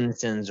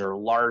Ferguson's or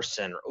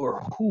Larson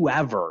or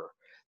whoever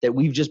that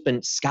we've just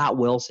been, Scott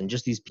Wilson,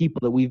 just these people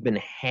that we've been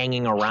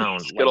hanging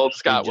around. Good old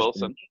Scott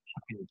Wilson.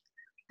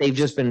 They've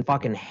just been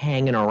fucking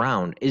hanging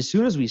around. As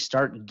soon as we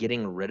start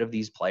getting rid of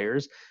these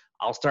players,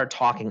 I'll start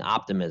talking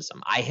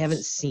optimism. I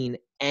haven't seen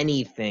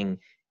anything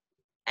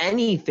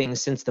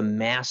since the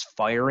mass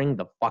firing,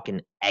 the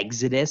fucking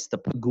exodus, the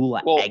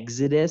Pegula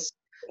exodus.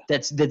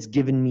 That's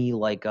given me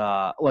like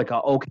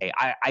okay,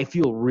 I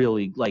feel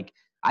really like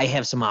I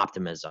have some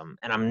optimism,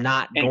 and I'm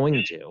not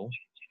going to.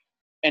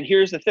 And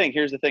here's the thing.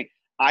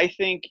 I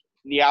think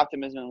the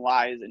optimism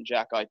lies in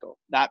Jack Eichel,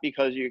 not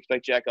because you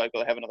expect Jack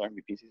Eichel to have another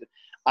MVP season.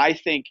 I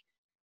think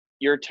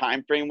your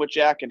time frame with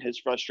Jack and his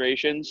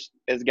frustrations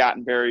has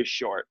gotten very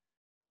short.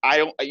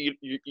 You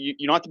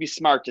don't have to be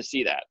smart to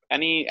see that.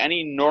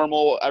 Any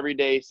normal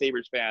everyday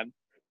Sabres fan,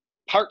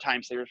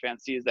 part-time Sabres fan,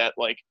 sees that,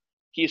 like,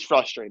 he's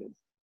frustrated,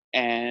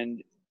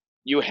 and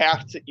you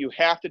have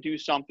to do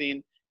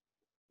something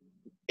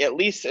at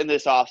least in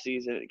this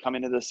offseason,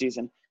 coming into the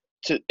season,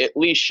 to at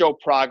least show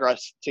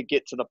progress to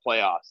get to the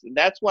playoffs. And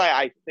that's why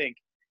I think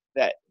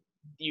that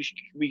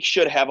we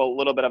should have a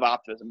little bit of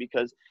optimism,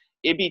 because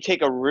it'd be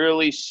take a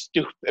really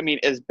stupid – I mean,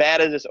 as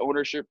bad as this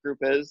ownership group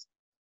is,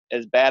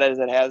 as bad as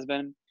it has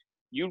been,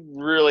 you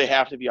really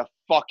have to be a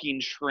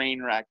fucking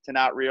train wreck to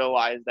not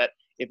realize that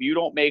if you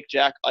don't make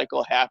Jack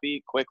Eichel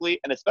happy quickly,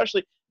 and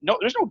especially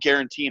there's no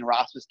guarantee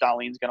Rasmus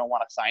Dahlin's going to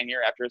want to sign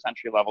here after his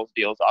entry levels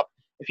deals up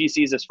if he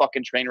sees this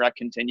fucking train wreck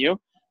continue.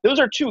 Those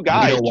are two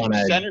guys –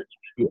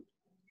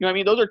 you know what I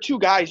mean? Those are two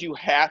guys you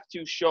have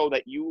to show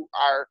that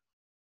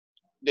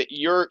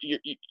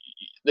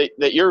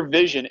that your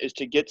vision is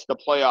to get to the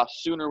playoffs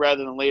sooner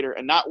rather than later,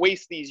 and not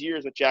waste these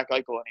years with Jack Eichel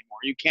anymore.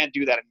 You can't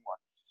do that anymore.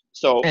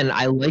 So, and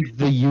I like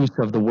the use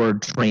of the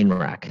word train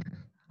wreck.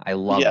 I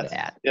love Yes.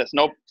 that. Yes.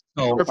 Nope.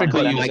 So,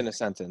 Perfectly but used my, in a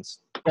sentence.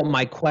 but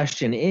my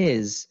question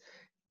is,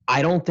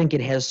 I don't think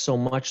it has so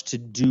much to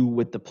do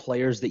with the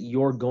players that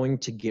you're going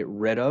to get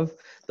rid of.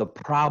 The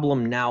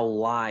problem now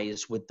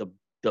lies with the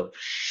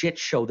shit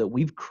show that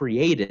we've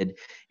created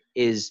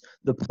is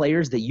the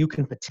players that you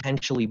can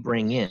potentially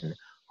bring in.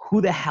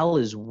 Who the hell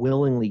is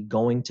willingly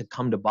going to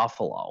come to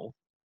Buffalo?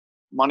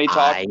 Money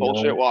talks, I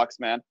bullshit don't- walks,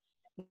 man.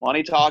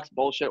 Money talks,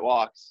 bullshit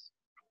walks.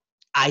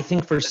 I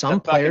think for some the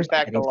fucking players, I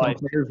fact think of some life.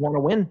 players want to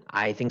win.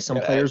 I think some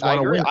Yeah, players I want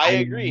to agree. win. I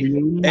agree.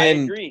 Really- I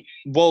And- agree.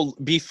 Well,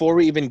 before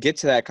we even get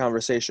to that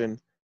conversation,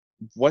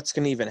 what's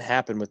going to even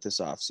happen with this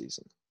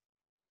offseason?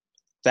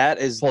 That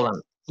is Hold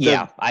on.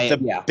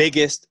 the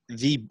biggest,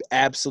 the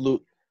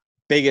absolute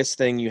biggest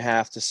thing you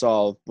have to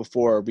solve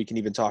before we can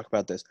even talk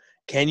about this.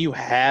 Can you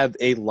have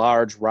a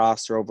large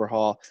roster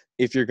overhaul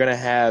if you're going to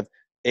have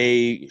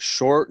a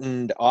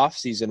shortened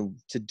offseason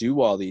to do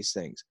all these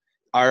things?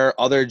 Are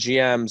other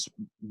GMs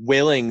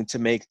willing to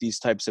make these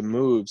types of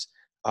moves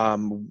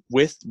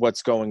with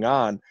what's going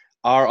on?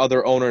 Are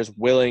other owners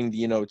willing,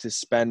 to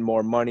spend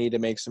more money to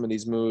make some of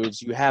these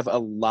moves? You have a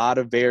lot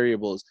of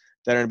variables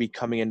that are going to be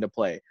coming into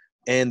play.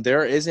 And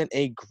there isn't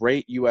a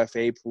great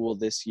UFA pool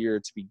this year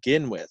to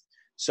begin with.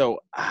 So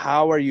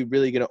how are you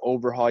really going to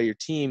overhaul your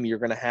team? You're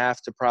going to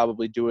have to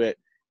probably do it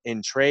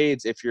in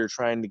trades if you're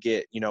trying to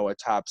get, a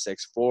top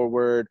 6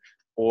 forward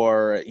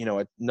or,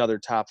 another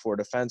top 4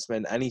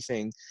 defenseman,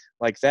 anything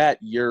like that.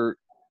 You're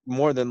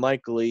more than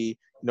likely,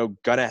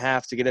 going to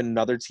have to get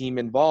another team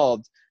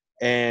involved.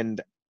 And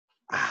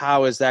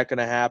how is that going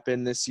to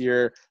happen this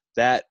year?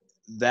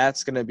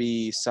 That's going to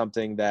be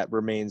something that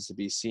remains to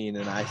be seen.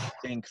 And I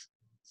think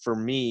for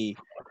me,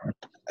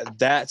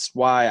 that's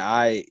why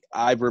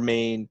I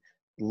remain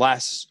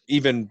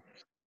even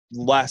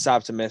less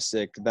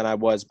optimistic than I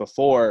was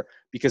before,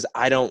 because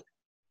I don't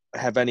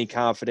have any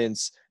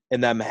confidence in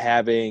them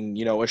having,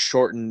 a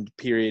shortened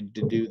period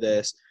to do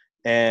this,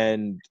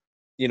 and,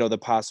 the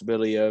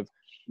possibility of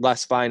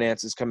less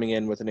finances coming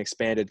in with an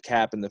expanded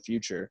cap in the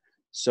future.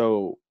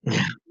 So,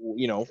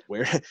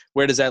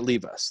 where does that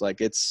leave us?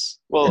 Like, it's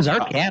Because our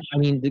cap, I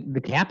mean,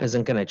 the cap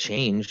isn't going to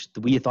change.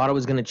 We thought it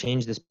was going to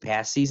change this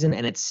past season,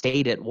 and it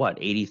stayed at what,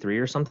 83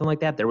 or something like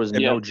that. There was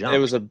no jump. It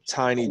was a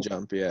tiny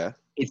jump, yeah.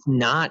 It's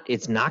not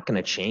going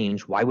to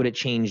change. Why would it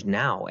change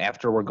now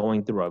after we're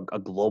going through a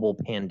global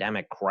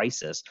pandemic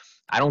crisis?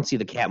 I don't see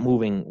the cap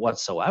moving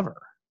whatsoever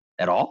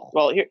at all.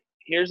 Well,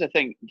 here's the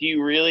thing.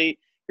 Here's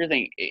the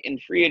thing. In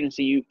free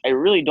agency, I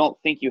really don't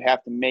think you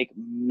have to make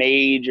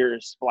major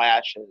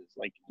splashes.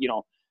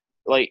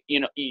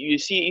 You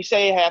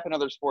say it happen in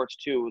other sports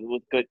too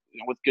with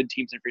good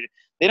teams in free agency.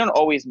 They don't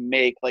always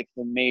make like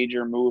the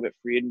major move at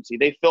free agency.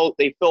 They fill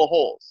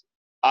holes.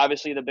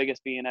 Obviously, the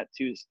biggest being at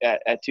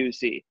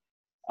 2C.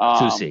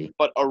 2C.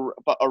 But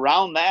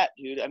around that,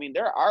 dude, I mean,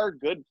 there are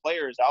good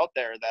players out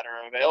there that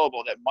are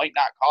available that might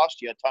not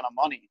cost you a ton of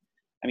money.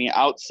 I mean,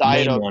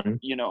 outside Name of one.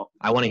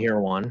 I want to hear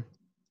one.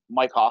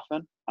 Mike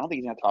Hoffman. I don't think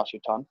he's going to cost you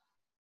a ton.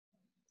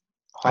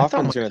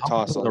 Hoffman's going to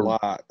toss a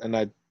lot,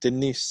 and did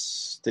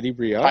he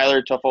re-up?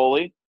 Tyler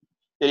Toffoli.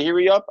 Did he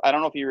re-up? I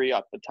don't know if he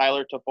re-upped, but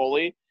Tyler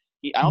Toffoli.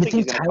 I don't think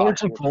he's going to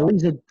cost you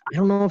a ton. I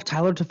don't know if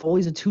Tyler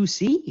Toffoli's a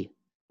 2C.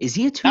 Is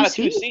he a 2C? Not a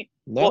 2C.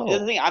 No. Well,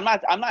 the thing,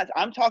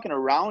 I'm talking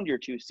around your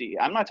 2C.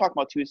 I'm not talking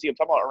about 2C. I'm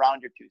talking about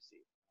around your 2C.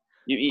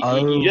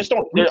 You just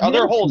don't. There are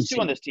other holes too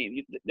on this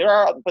team. There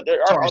are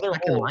other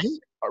holes.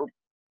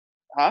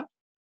 Huh?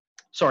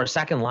 So our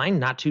second line,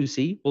 not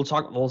 2C.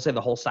 We'll say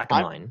the whole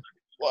second line.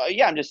 Well,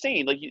 yeah, I'm just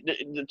saying, like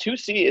the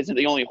 2C isn't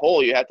the only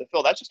hole you have to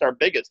fill. That's just our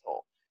biggest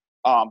hole.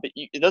 But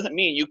it doesn't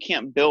mean you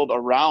can't build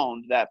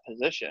around that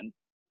position.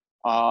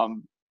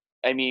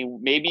 I mean,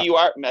 maybe you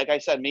are, like I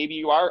said, maybe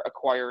you are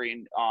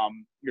acquiring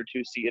your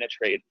 2C in a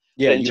trade.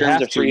 Yeah, in you terms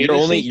have of to. free Your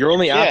only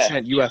agency, option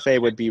at UFA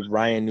would be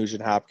Ryan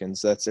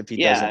Nugent-Hopkins. That's if he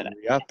doesn't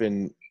re-up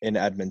in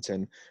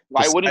Edmonton.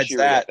 Why wouldn't you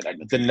re-up in the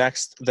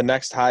Edmonton? the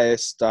next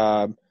highest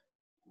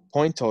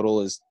point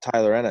total is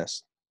Tyler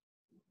Ennis.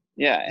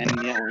 Yeah, and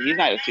he's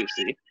not a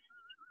 2C.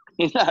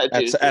 He's not a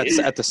 2C.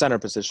 At the center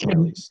position, at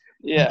least.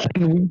 Yeah.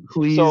 Can we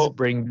please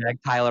bring back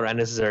Tyler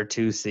Ennis as our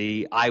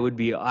 2C?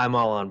 I'm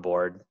all on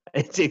board.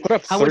 Put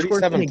up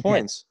 37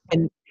 points.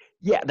 And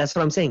yeah, that's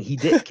what I'm saying. He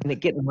did. Can it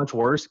get much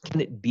worse?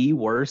 Can it be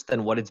worse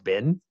than what it's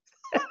been?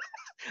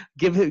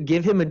 give him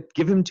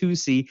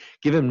 2C.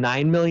 Give him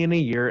 $9 million a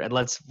year, and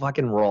let's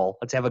fucking roll.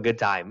 Let's have a good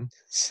time.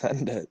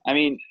 Send it. I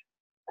mean,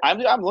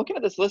 I'm looking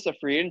at this list of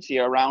free agency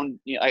around.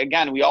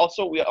 Again, we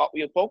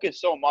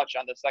focus so much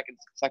on the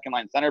second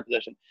line center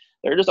position.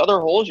 There are just other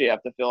holes you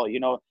have to fill.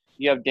 You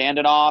have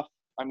Dandanoff.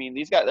 I mean,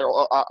 these guys, they're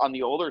on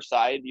the older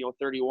side,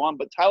 31.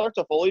 But Tyler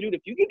Toffoli, dude,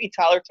 if you give me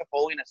Tyler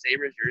Toffoli in a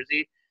Sabres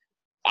jersey,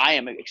 I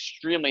am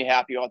extremely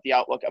happy about the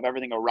outlook of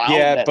everything around.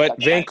 Yeah,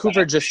 but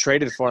Vancouver just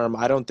traded for him.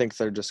 I don't think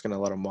they're just going to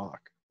let him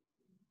walk.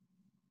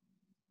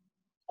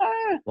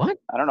 What?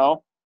 I don't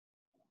know.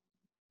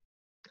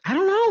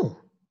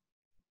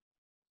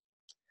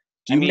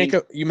 Do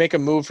you make a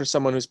move for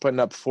someone who's putting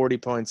up 40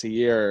 points a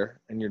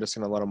year and you're just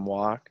going to let him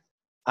walk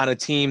on a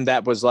team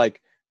that was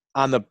like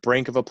on the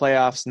brink of a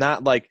playoffs,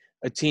 not like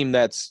a team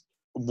that's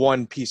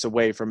one piece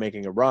away from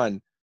making a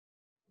run.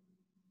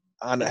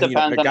 On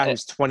a guy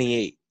who's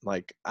 28,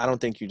 like I don't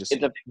think you just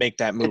make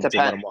that move to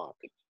let him walk.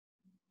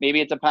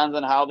 Maybe it depends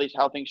on how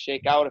things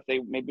shake out. If they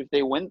win, maybe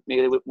they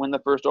win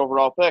the first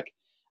overall pick.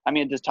 I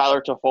mean, does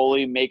Tyler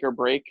Toffoli make or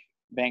break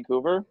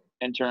Vancouver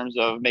in terms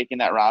of making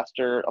that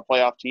roster a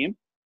playoff team?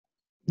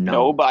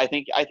 No, but I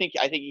think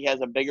he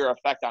has a bigger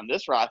effect on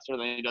this roster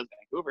than he does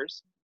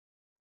Vancouver's.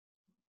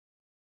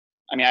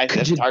 I mean,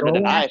 it's hard to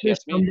deny if you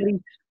ask me.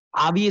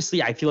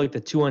 Obviously, I feel like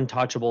the two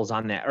untouchables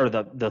on that, or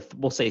the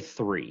we'll say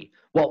three.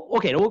 Well,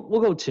 okay,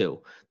 we'll go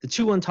two. The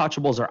two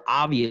untouchables are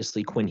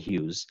obviously Quinn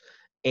Hughes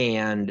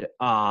and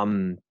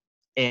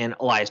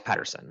Elias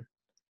Pettersson.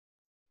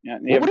 Yeah,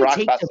 you have Brock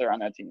Besser on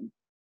that team.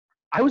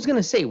 I was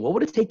gonna say, what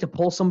would it take to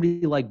pull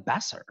somebody like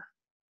Besser?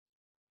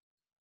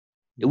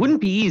 It wouldn't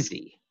be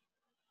easy.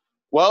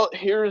 Well,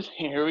 here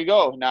we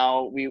go.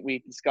 Now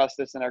we discussed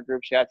this in our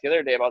group chat the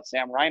other day about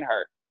Sam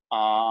Reinhart.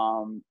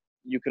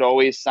 You could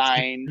always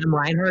sign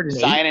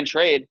and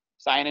trade.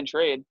 I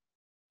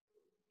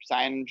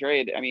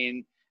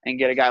mean, and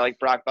get a guy like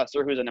Brock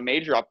Besser, who's in a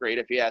major upgrade,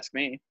 if you ask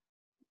me.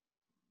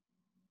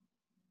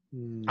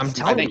 I'm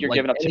telling you, I think you're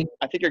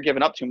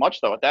giving up too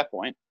much though at that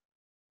point.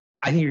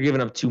 I think you're giving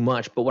up too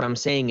much, but what I'm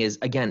saying is,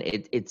 again,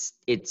 it's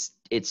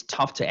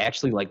tough to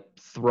actually like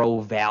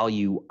throw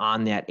value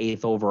on that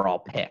 8th overall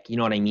pick. You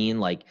know what I mean?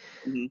 Like,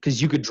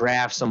 because you could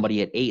draft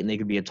somebody at 8 and they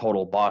could be a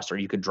total bust, or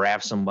you could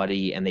draft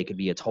somebody and they could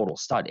be a total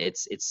stud. It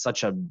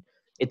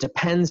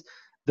depends.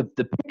 The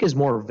pick is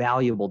more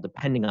valuable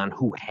depending on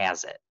who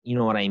has it. You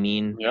know what I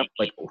mean? Yep.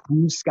 Like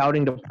whose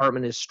scouting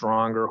department is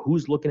stronger,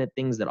 who's looking at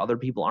things that other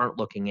people aren't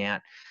looking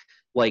at.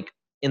 Like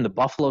in the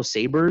Buffalo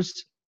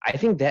Sabres, I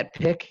think that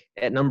pick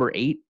at number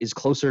 8 is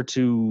closer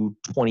to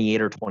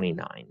 28 or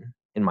 29,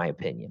 in my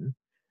opinion.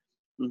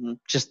 Mm-hmm.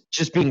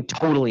 Just being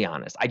totally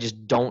honest, I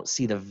just don't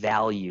see the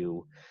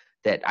value.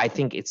 That I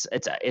think it's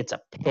a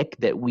pick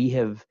that we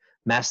have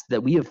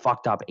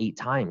fucked up 8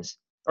 times,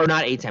 or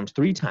not 8 times,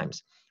 3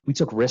 times. We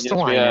took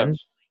Ristolainen,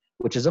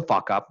 which is a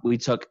fuck up. We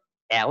took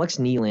Alex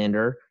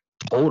Nylander,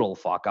 total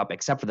fuck up,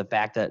 except for the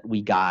fact that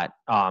we got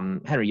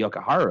Henry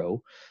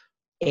Jokiharju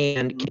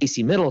and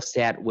Casey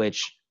Middlestat,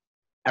 which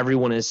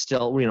everyone is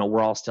still, we're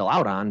all still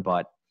out on,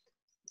 but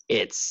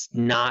it's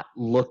not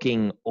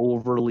looking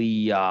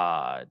overly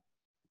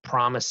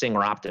promising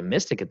or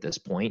optimistic at this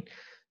point.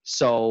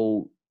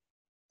 So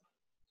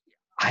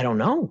I don't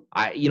know.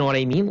 You know what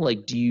I mean?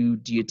 Like, do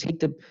you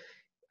take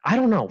I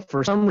don't know.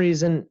 For some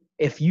reason,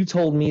 if you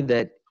told me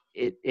that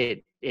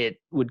it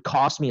would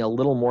cost me a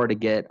little more to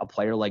get a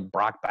player like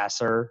Brock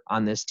Besser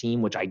on this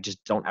team, which I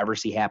just don't ever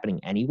see happening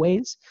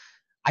anyways,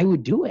 I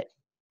would do it.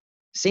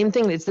 Same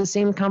thing. It's the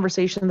same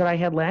conversation that I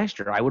had last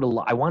year. I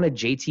wanted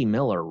JT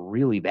Miller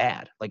really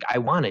bad. Like I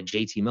wanted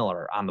JT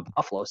Miller on the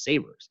Buffalo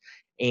Sabres,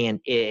 and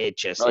it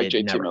just I like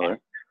JT never Miller.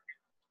 happened.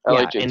 I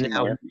like JT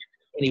Miller.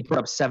 And he put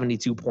up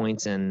 72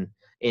 points in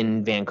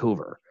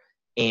Vancouver,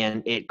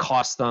 and it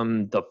cost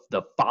them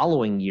the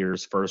following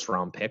year's first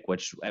round pick,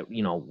 which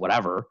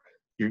whatever.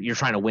 You're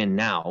trying to win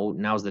now.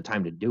 Now's the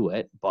time to do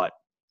it. But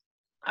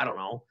I don't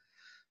know.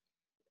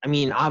 I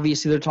mean,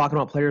 obviously they're talking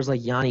about players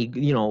like Yanni.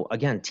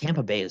 Again,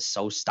 Tampa Bay is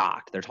so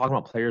stocked. They're talking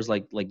about players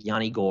like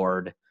Yanni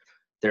Gourde.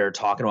 They're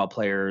talking about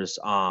players.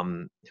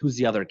 Who's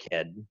the other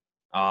kid?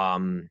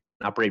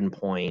 Not Braden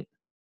Point.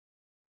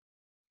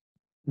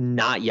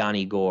 Not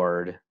Yanni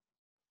Gourde.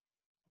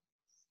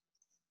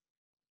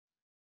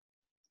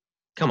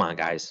 Come on,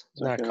 guys.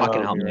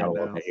 Fucking help me out a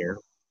little bit here.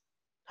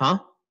 Huh?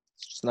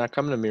 It's not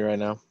coming to me right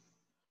now.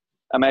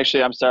 I'm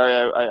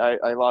sorry.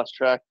 I lost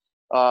track.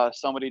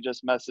 Somebody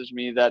just messaged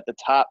me that the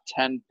top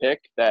 10 pick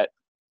that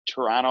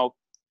Toronto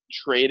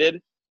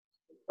traded,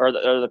 or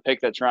the pick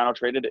that Toronto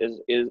traded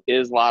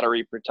is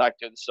lottery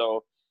protected.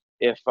 So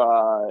if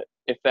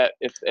that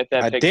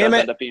pick does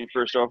end up being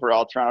first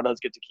overall, Toronto does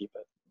get to keep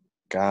it.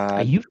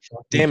 God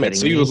damn it!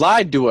 So you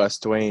lied to us,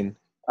 Dwayne.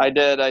 I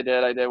did.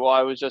 Well,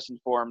 I was just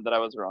informed that I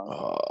was wrong.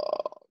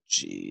 Oh,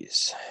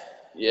 jeez.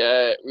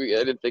 Yeah, I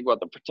didn't think about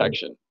the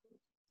protection.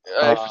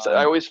 I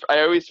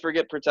always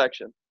forget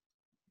protection.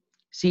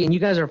 See, and you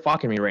guys are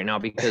fucking me right now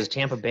because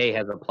Tampa Bay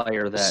has a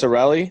player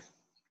that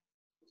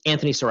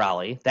Anthony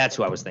Cirelli. That's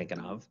who I was thinking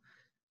of.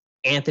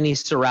 Anthony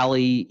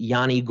Cirelli,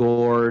 Yanni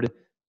Gourde.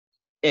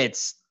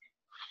 It's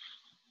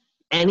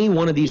any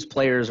one of these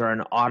players are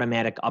an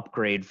automatic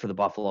upgrade for the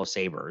Buffalo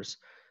Sabres.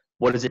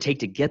 What does it take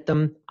to get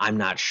them? I'm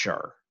not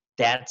sure.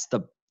 That's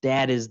the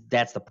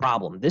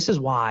problem. This is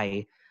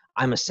why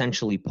I'm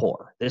essentially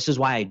poor. This is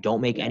why I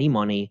don't make any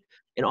money.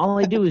 And all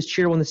I do is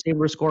cheer when the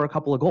Sabres score a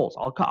couple of goals.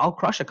 I'll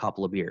crush a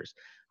couple of beers.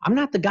 I'm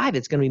not the guy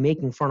that's going to be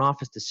making front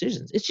office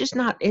decisions. It's just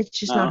not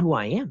who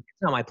I am.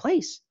 It's not my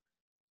place.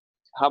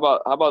 How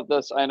about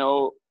this?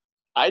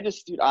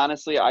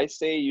 Honestly, I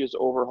say you just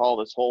overhaul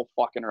this whole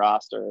fucking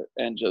roster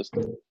and just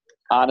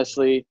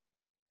honestly,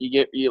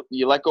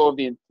 you let go of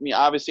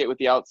obviously with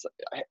the outside,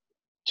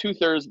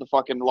 2/3 of the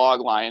fucking log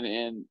line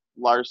in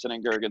Larson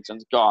and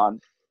Gergensen's gone.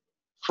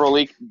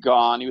 Frolik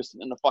gone. He was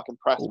in the fucking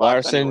press box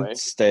Larson anyway.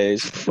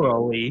 stays. For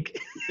a league.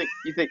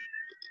 You think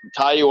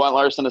Ty, you want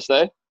Larson to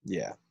stay?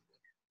 Yeah.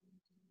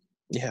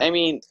 Yeah. I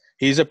mean,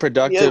 He's a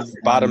productive is.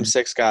 bottom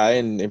six guy,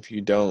 and if you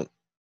don't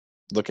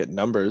look at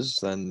numbers,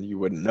 then you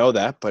wouldn't know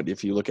that. But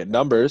if you look at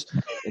numbers,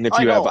 and if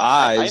you have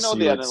eyes,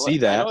 you would see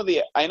that.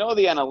 I know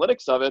the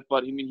analytics of it,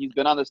 but I mean, he's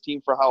been on this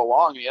team for how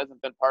long? He hasn't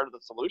been part of the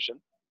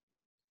solution.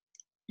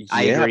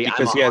 I agree.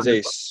 Because he has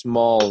a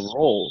small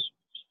role.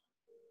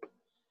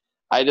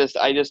 I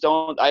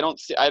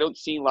don't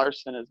see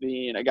Larson as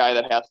being a guy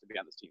that has to be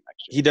on this team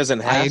next year. He doesn't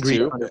have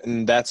to, 100%.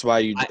 and that's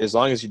why as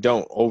long as you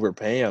don't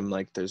overpay him,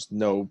 like there's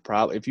no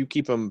problem. If you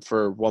keep him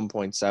for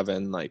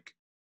 1.7, like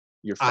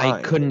you're fine.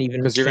 I couldn't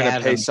even because you're going to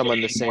pay fathom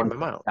someone the paying same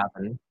amount.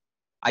 1.7.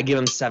 I give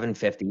him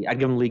 $750. I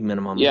give him league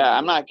minimum. Yeah,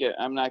 I'm not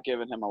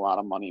giving him a lot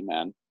of money,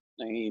 man.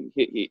 I mean,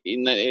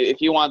 if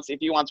he wants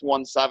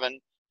 1.7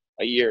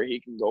 a year, he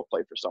can go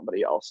play for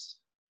somebody else.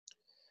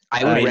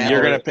 I would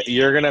rather,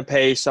 you're gonna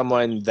pay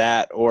someone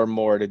that or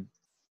more to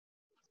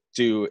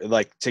do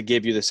to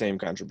give you the same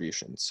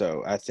contribution.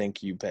 So I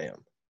think you pay him.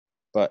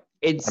 But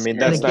it's, I mean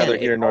that's neither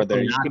here nor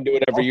there. You can do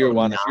whatever you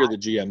want if you're the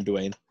GM,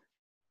 Dwayne.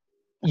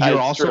 You're That's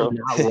also true.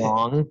 not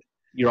wrong.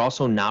 You're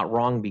also not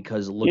wrong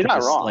because look You're at not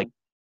this, wrong. like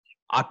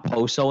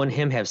Okposo and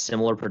him have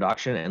similar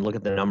production, and look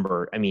at the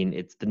number. I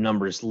mean, the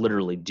numbers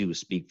literally do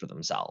speak for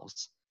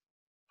themselves.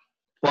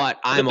 But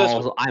I'm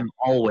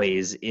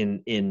always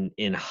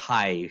in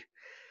high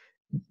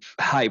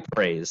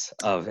praise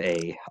of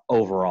a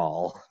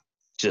overall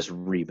just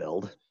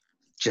rebuild.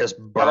 Just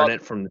burn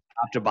it from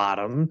top to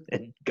bottom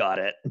and got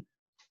it.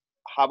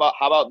 How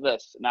about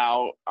this?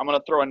 Now I'm gonna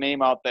throw a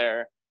name out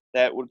there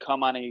that would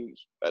come on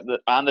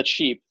the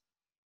cheap,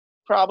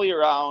 probably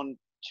around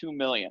 $2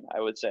 million,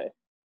 I would say,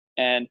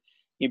 and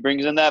he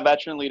brings in that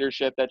veteran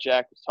leadership that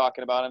Jack was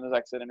talking about in his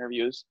exit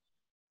interviews.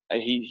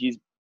 He's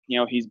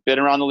been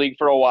around the league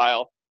for a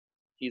while.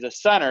 He's a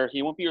center.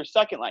 He won't be your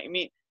second line. I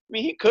mean,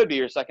 he could be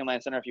your second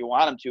line center if you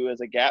want him to, as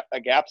a gap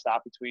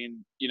stop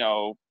between,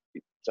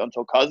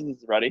 until Cousins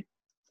is ready.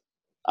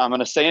 I'm going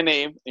to say a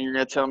name, and you're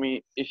going to tell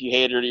me if you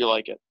hate it or do you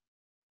like it.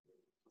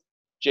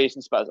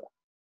 Jason Spezza.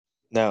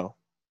 No.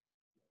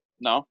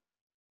 No?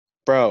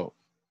 Bro,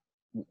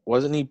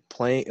 wasn't he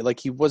playing?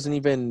 Like, he wasn't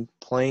even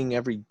playing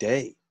every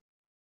day.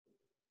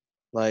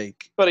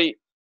 Like, But he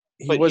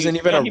wasn't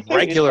even a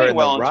regular in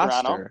the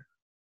roster.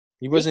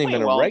 He wasn't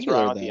even a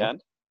regular at the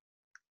end.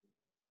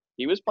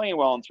 He was playing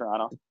well in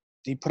Toronto.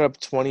 He put up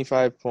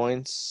 25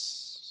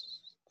 points.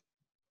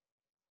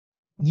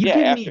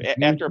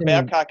 After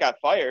Babcock got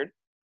fired.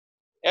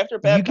 After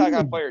Babcock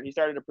got fired, he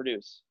started to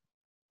produce.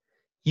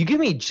 You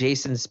give me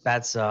Jason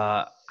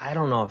Spezza. I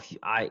don't know if he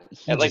at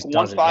just like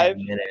doesn't 1.5. have a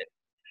minute.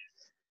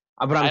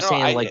 But I'm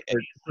saying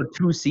for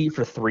 2C,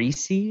 for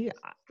 3C,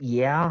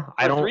 yeah.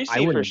 For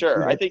 3C for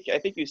sure. I think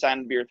you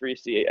signed to be your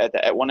 3C at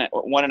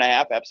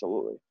 1.5.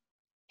 Absolutely.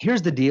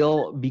 Here's the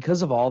deal.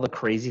 Because of all the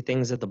crazy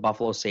things that the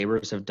Buffalo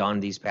Sabres have done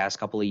these past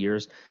couple of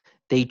years,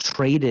 they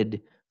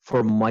traded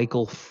for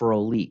Michael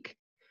Frolik,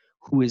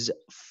 who is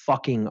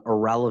fucking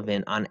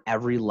irrelevant on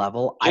every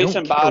level.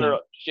 Jason Botterill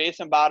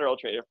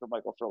traded for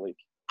Michael Frolik.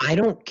 I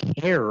don't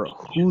care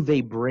who they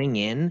bring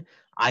in.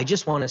 I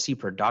just want to see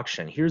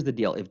production. Here's the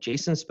deal. If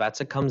Jason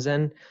Spezza comes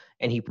in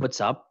and he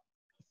puts up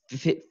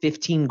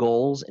 15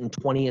 goals and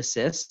 20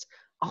 assists,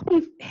 I'll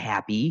be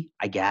happy,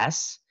 I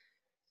guess.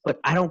 But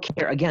I don't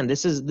care. Again,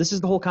 this is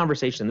the whole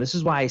conversation. This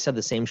is why I said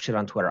the same shit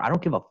on Twitter. I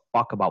don't give a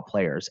fuck about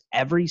players.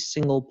 Every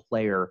single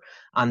player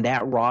on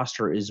that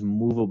roster is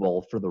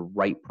movable for the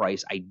right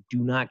price. I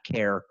do not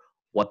care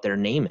what their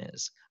name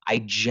is.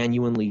 I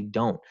genuinely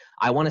don't.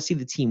 I want to see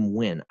the team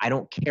win. I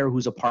don't care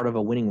who's a part of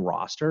a winning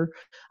roster.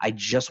 I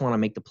just want to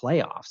make the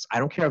playoffs. I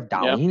don't care if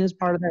Dahlin is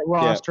part of that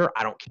roster.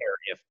 I don't care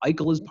if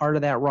Eichel is part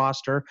of that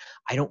roster.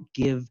 I don't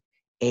give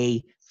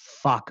a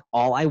fuck.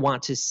 All I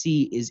want to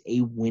see is a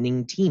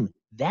winning team.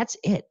 That's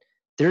it.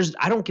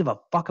 I don't give a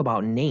fuck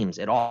about names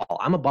at all.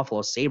 I'm a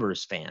Buffalo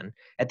Sabres fan.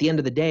 At the end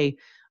of the day,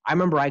 I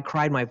remember I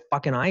cried my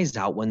fucking eyes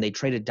out when they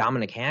traded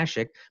Dominik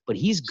Hasek, but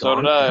he's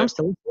gone.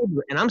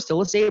 And I'm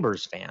still a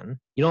Sabres fan.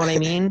 You know what I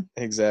mean?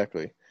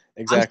 Exactly.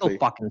 I'm still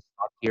fucking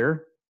stuck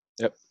here.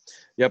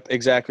 Yep,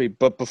 exactly.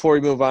 But before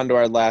we move on to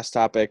our last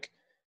topic,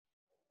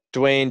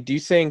 Dwayne, do you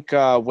think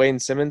Wayne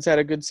Simmons had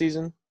a good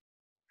season?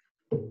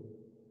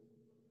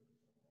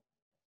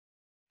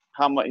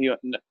 How much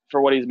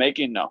for what he's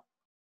making? No.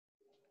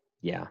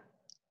 Yeah.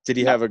 Did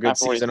he have a good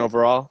season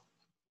overall?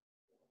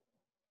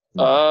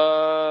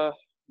 No.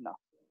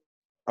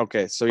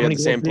 Okay, so he had the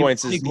same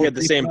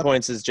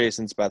points as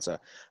Jason Spezza.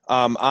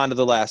 On to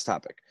the last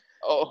topic.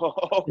 Oh,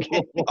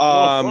 okay.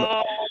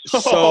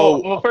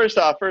 So first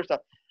off,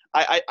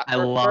 I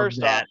love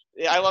that.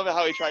 I love it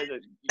how he tries to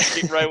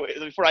get right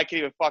before I can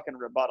even fucking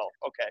rebuttal.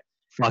 Okay.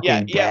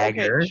 Fucking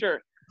dagger.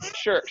 Okay,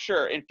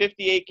 sure. In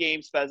 58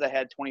 games, Spezza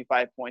had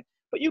 25 points.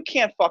 But you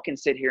can't fucking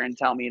sit here and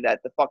tell me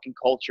that the fucking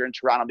culture in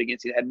Toronto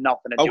begins to had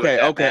nothing to do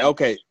with that.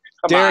 Okay.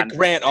 Derek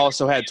Grant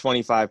also had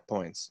 25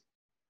 points.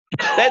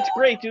 That's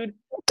great, dude.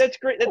 That's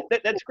great.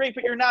 That's great.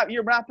 But you're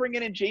not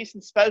bringing in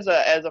Jason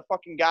Spezza as a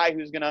fucking guy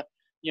who's gonna,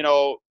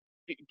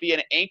 be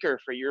an anchor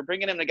for you. You're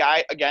bringing in a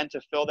guy again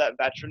to fill that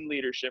veteran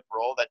leadership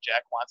role that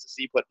Jack wants to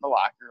see put in the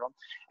locker room,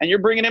 and you're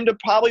bringing him to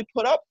probably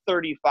put up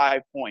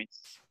 35 points.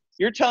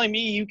 You're telling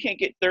me you can't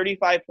get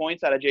 35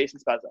 points out of Jason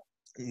Spezza?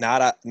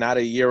 Not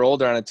a year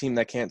older on a team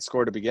that can't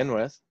score to begin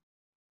with.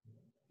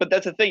 But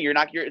that's the thing.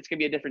 It's gonna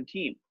be a different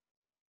team.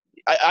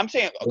 I'm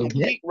saying a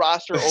complete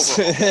roster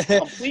overhaul.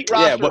 Complete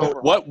roster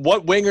overhaul.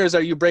 What wingers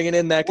are you bringing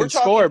in that can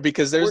score?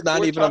 Because there's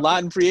not even a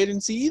lot in free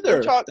agency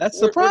either. That's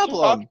the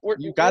problem.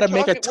 You got to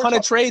make a ton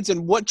of trades,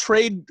 and what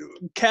trade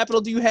capital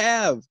do you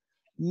have?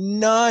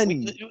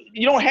 None.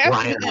 You don't have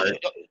to.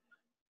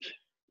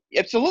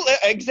 Absolutely,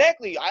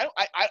 exactly.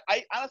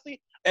 I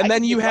honestly. And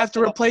then you have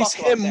to replace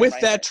him with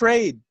that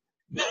trade.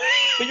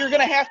 But you're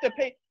gonna have to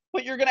pay.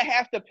 But you're going to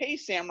have to pay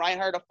Sam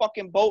Reinhart a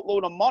fucking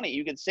boatload of money.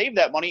 You can save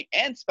that money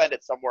and spend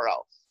it somewhere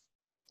else.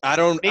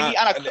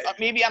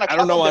 Maybe on a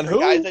couple of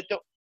different guys that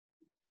don't.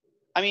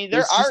 I mean,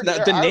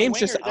 the names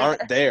just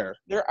aren't there.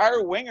 There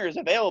are wingers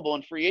available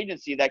in free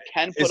agency that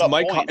can put up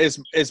points.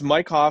 Is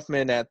Mike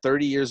Hoffman at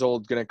 30 years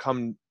old going to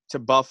come to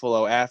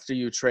Buffalo after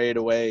you trade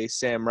away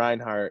Sam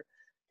Reinhart?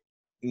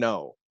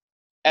 No.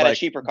 At a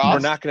cheaper cost?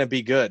 We're not going to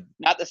be good.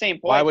 Not the same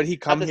point. Why would he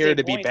come here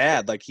to be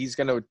bad? Like he's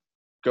going to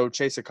go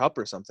chase a cup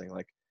or something.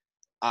 Like.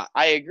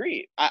 I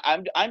agree.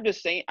 I'm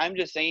just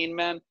saying,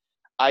 man.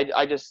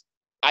 I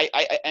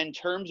in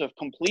terms of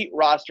complete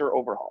roster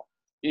overhaul.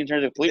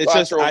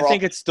 I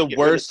think it's the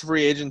worst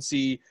free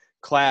agency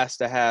class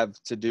to have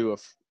to do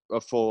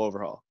a full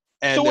overhaul.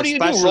 And so what do you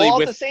do?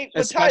 Roll out the same,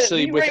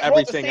 especially with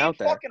everything out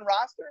there. Fucking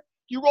roster?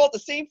 You roll out the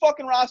same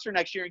fucking roster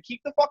next year and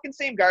keep the fucking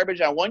same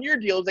garbage on 1 year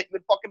deals that you've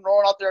been fucking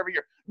rolling out there every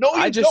year. No,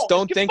 you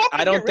don't.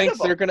 I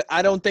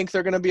don't think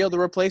they're gonna be able to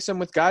replace them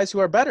with guys who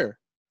are better.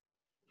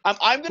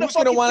 Who's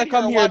going to want to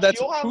come here?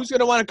 Who's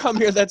going to want to come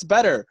here? That's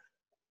better.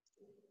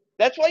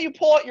 That's why you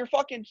pull out your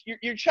fucking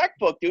your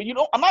checkbook, dude.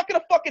 I'm not going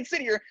to fucking sit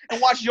here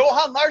and watch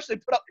Johan Larsson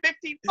put up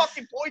 15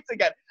 fucking points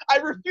again. I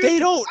refuse.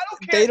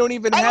 They don't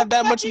even have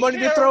that much money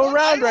to throw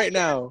around right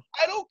now.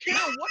 I don't care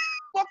what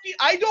fucking.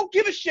 I don't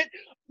give a shit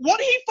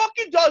what he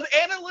fucking does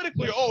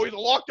analytically. Oh, he's a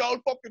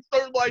lockdown fucking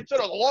third line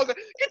center.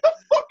 Get the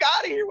fuck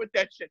out of here with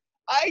that shit.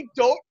 I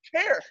don't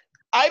care.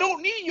 I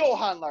don't need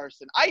Johan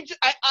Larsson. I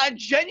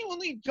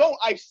genuinely don't.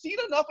 I've seen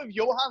enough of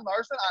Johan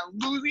Larsson on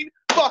losing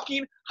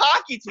fucking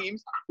hockey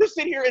teams to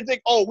sit here and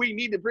think, oh, we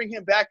need to bring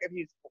him back if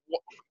he's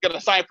going to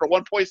sign for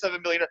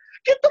 $1.7 million.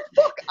 Get the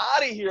fuck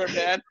out of here,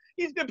 man.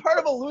 He's been part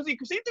of a losing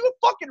because he didn't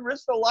fucking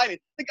risk the line.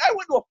 The guy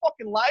went to a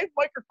fucking live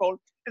microphone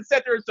and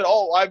sat there and said,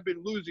 oh, I've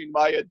been losing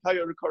my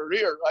entire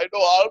career. I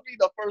know I'll be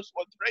the first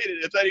one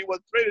traded if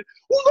anyone's traded.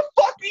 Who the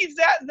fuck needs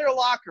that in their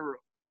locker room?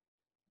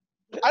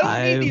 I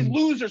don't need these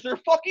losers. They're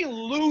fucking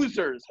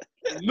losers.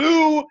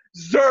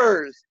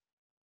 Losers.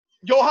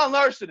 Johan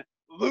Larsson,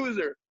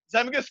 loser.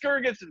 Zemgus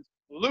Girgensons,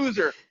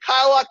 loser.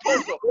 Kyle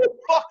Okposo,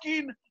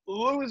 fucking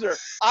loser.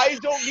 I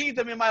don't need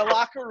them in my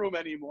locker room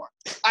anymore.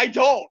 I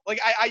don't.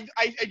 I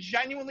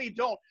genuinely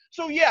don't.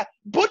 So, yeah,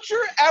 butcher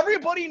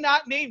everybody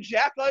not named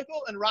Jack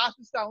Eichel and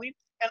Rasmus Dahlin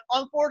and,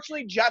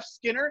 unfortunately, Jeff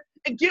Skinner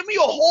and give me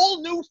a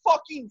whole new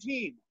fucking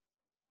team.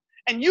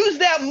 And use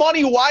that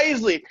money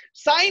wisely.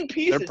 Sign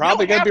pieces. They're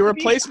probably going to be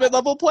replacement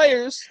level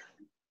players.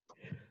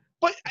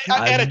 But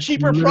at a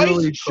cheaper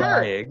price,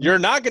 sure. You're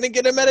not going to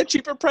get them at a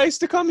cheaper price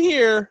to come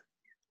here.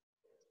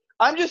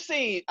 I'm just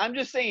saying,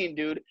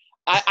 dude.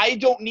 I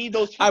don't need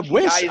those. I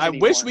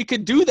wish we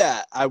could do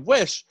that. I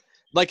wish.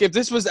 Like if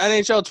this was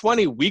NHL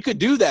 20, we could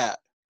do that.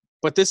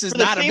 But this is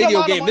not a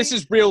video game. This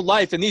is real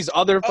life, and these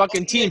other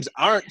fucking teams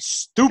aren't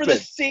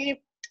stupid.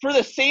 For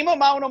the same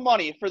amount of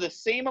money.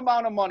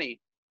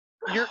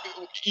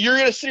 You're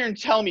gonna sit here and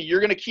tell me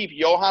you're gonna keep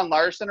Johan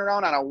Larsson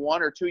around on a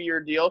 1 or 2 year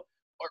deal,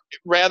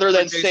 rather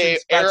than say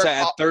Eric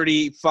at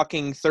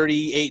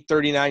 38,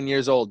 39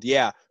 years old.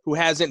 Yeah, who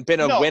hasn't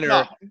been a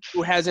winner?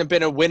 Who hasn't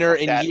been a winner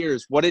in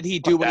years? What did he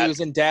do when he was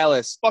in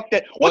Dallas? Fuck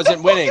that.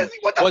 Wasn't winning.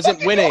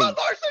 Wasn't winning. Johan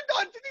Larsson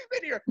done since he's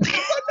been here? He's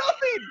done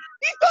nothing.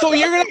 So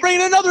you're gonna bring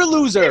in another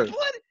loser.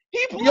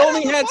 He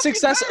only had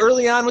success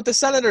early on with the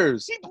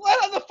Senators. He bled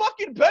on the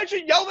fucking bench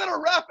and yelled at a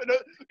ref. And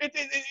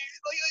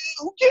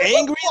who gives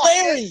Angry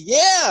Larry,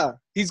 yeah.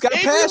 He's got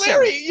passion.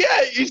 Larry,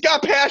 yeah, he's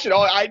got passion.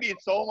 Oh, I need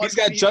so much. He's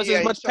got just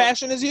as much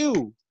passion as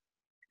you.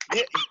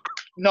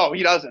 No,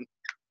 he doesn't.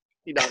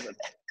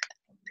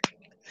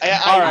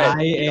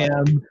 I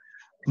am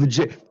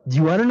legit. Do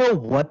you want to know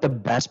what the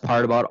best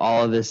part about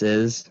all of this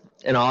is?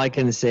 And all I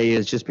can say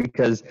is just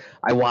because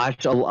I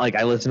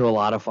listen to a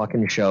lot of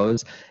fucking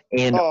shows,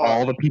 and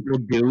all the people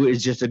do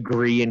is just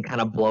agree and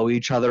kind of blow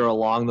each other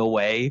along the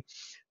way.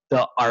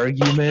 The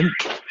argument,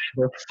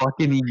 the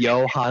fucking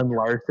Johan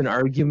Larsson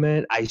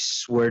argument, I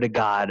swear to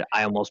God,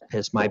 I almost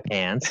pissed my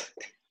pants.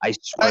 I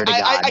swear to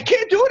God. I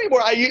can't do it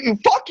anymore.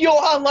 Fuck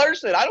Johan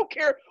Larsson. I don't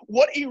care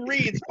what he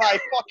reads by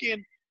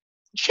fucking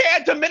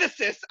Chad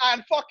Dominicis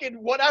on fucking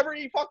whatever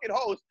he fucking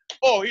hosts.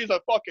 Oh, he's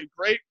a fucking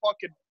great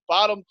fucking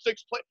bottom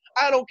six player.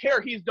 I don't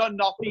care. He's done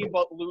nothing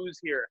but lose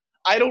here.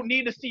 I don't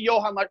need to see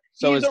Johan Larsson.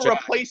 So He's is a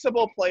Jack.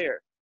 replaceable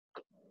player.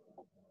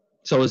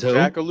 So is who?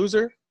 Jack a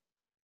loser?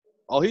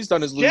 All he's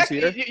done is lose Jack,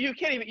 here. you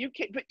can't.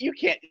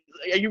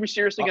 Are you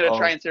seriously going to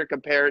try and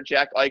compare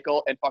Jack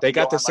Eichel and fucking They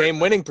got Johan the same Larsson?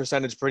 winning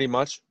percentage pretty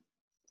much.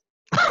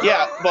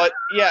 Yeah, but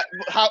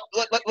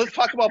let's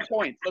talk about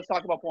points. Let's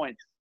talk about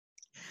points.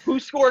 Who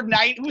scored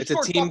 90? It's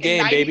a team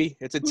game, baby.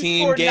 It's a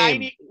team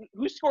game.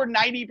 Who scored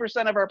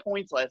 90% of our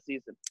points last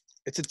season?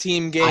 It's a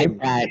team I game.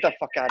 bet. Get the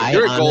fuck out of I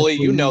here. You're a goalie.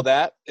 You honestly- know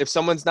that. If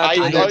someone's not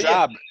doing their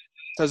job,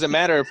 doesn't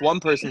matter if one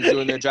person's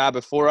doing their job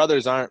if 4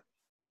 others aren't.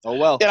 Oh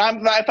well.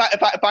 And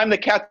if I'm the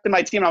captain of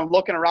my team, I'm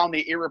looking around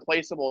the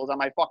irreplaceables on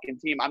my fucking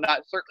team. I'm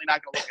certainly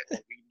not going to look at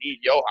it. We need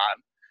Johan.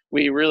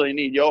 We really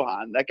need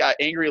Johan. That guy,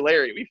 Angry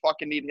Larry. We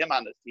fucking need him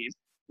on this team.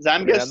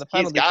 Zemgus,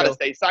 he's got to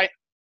stay signed.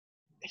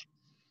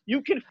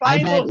 You can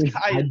find those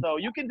guys, though.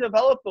 You can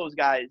develop those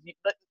guys.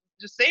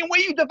 The same way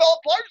you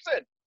developed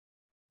Larson.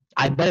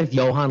 I bet if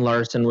Johan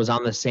Larsson was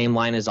on the same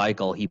line as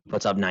Eichel, he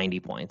puts up 90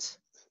 points.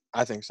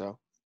 I think so.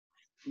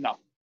 No.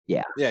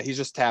 Yeah, he's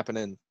just tapping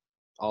in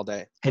all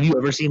day. Have you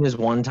ever seen his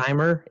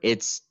one-timer?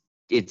 It's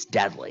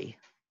deadly.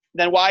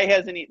 Then why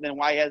hasn't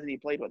he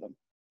played with him?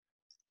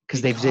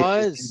 Because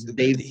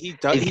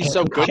he's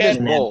so good in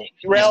in his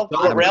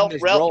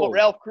role.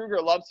 Ralph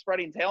Kruger loves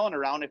spreading talent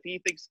around. If he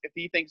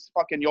thinks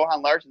fucking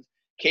Johan Larson's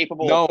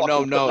capable of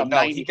fucking putting up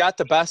 90. He got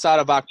the best out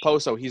of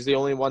Okposo. He's the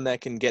only one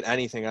that can get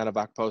anything out of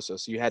Okposo,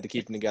 so you had to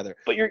keep him together.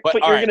 But you're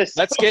all right, gonna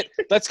let's get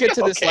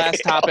to this Okay,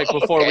 last topic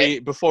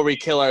before we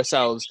kill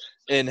ourselves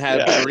and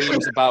have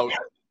dreams about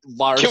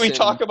Larson. Can we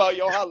talk about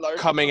Johan Larsson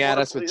coming at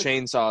us please? with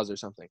chainsaws or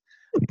something?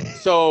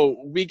 So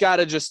we got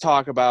to just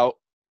talk about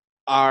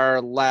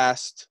our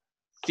last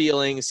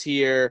feelings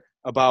here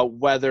about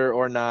whether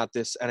or not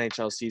this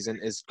NHL season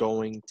is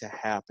going to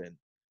happen.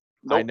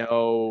 Nope. I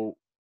know.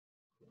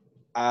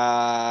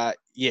 All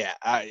right.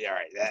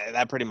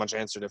 That pretty much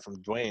answered it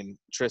from Dwayne.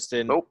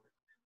 Tristan. Nope.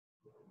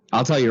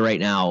 I'll tell you right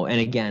now,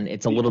 and again,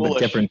 it's a Be little bit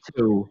bullish. different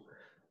too.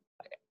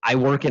 I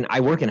work in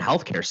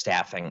healthcare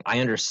staffing. I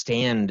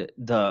understand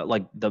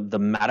the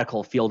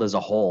medical field as a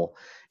whole,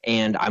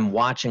 and I'm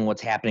watching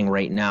what's happening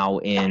right now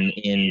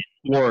in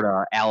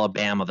Florida,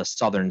 Alabama, the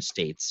southern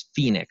states,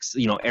 Phoenix,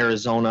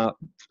 Arizona,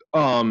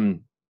 a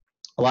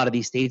lot of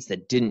these states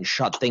that didn't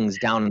shut things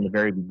down in the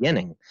very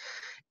beginning,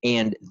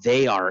 and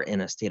they are in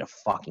a state of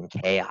fucking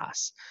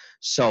chaos.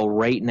 So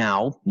right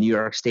now, New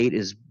York State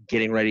is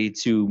getting ready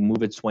to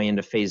move its way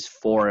into phase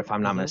 4, if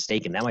I'm not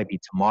mistaken. That might be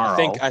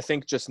tomorrow. I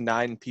think just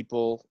 9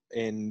 people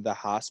in the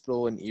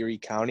hospital in Erie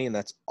County, and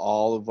that's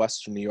all of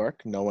Western New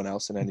York. No one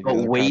else in any But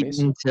other wait counties.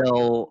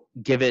 until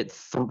give it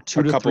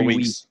 2 to 3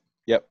 weeks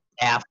Yep.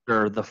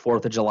 after the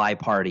 4th of July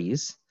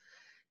parties,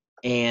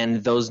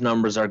 and those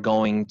numbers are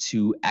going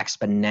to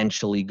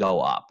exponentially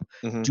go up.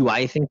 Mhm. Do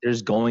I think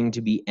there's going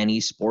to be any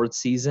sports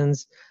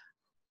seasons?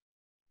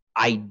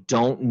 I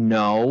don't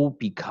know,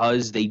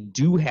 because they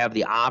do have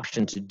the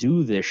option to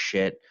do this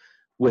shit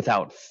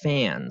without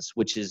fans,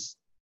 which is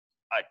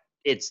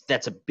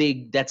that's a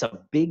big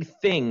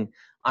thing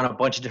on a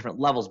bunch of different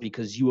levels,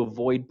 because you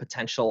avoid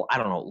potential,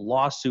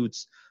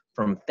 lawsuits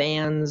from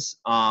fans,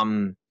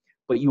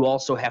 but you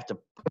also have to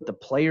put the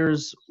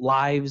players'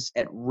 lives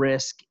at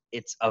risk.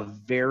 It's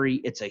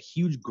a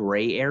huge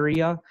gray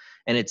area,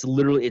 and it's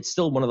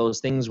still one of those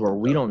things where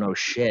we don't know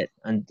shit,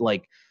 and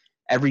like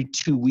every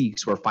 2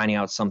 weeks we're finding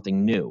out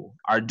something new.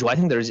 I don't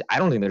think there's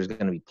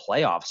going to be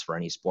playoffs for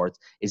any sports.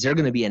 Is there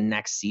going to be a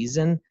next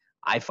season?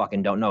 I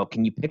fucking don't know.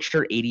 Can you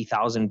picture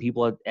 80,000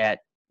 people at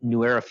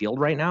New Era Field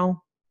right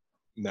now?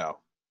 No.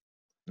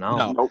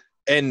 No. Nope.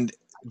 And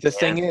the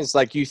thing is,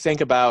 like, you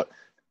think about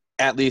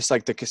at least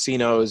like the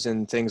casinos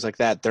and things like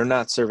that, they're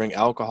not serving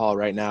alcohol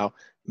right now,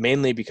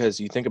 mainly because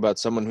you think about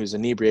someone who's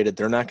inebriated,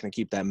 they're not going to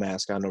keep that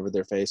mask on over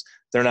their face.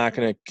 They're not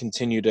going to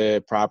continue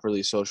to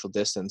properly social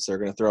distance. They're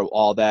going to throw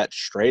all that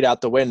straight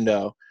out the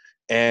window.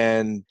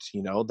 And,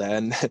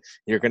 then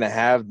you're going to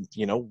have,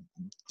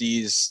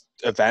 these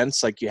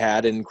events like you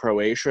had in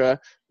Croatia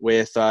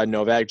with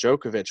Novak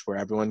Djokovic, where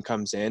everyone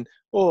comes in,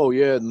 oh,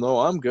 yeah, no,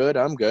 I'm good.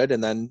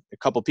 And then a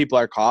couple people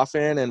are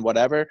coughing and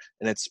whatever,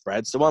 and it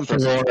spreads to one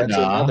person, spreads to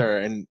another.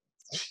 And,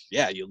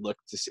 yeah, you look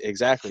to see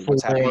exactly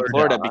what's happening in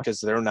Florida because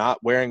they're not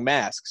wearing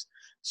masks.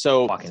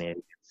 So, fucking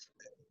idiots.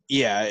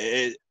 Yeah,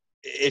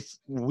 if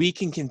we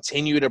can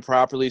continue to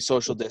properly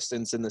social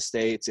distance in the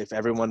States, if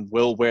everyone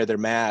will wear their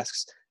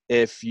masks,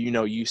 if,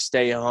 you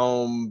stay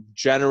home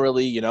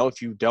generally,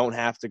 if you don't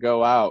have to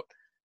go out,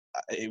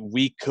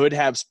 we could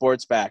have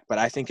sports back. But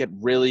I think it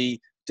really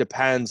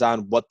depends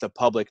on what the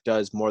public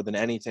does more than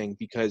anything,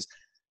 because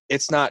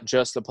it's not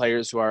just the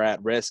players who are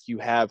at risk. You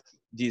have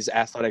these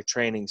athletic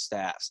training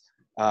staffs.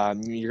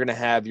 You're going to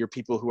have your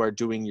people who are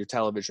doing your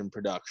television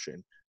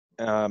production,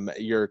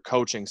 your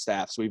coaching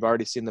staffs. We've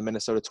already seen the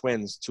Minnesota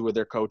Twins. 2 of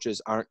their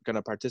coaches aren't going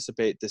to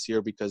participate this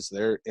year because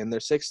they're in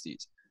their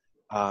 60s.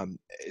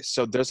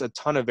 So there's a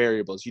ton of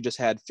variables. You just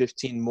had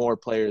 15 more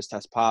players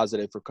test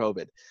positive for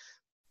COVID.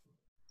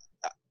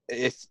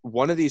 If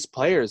one of these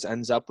players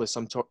ends up with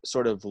some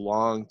sort of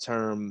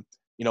long-term,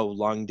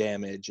 lung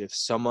damage, if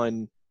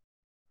someone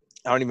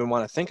I don't even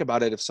want to think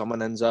about it if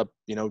someone ends up,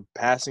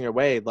 passing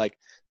away. Like,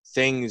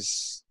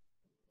 things,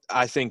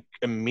 I think,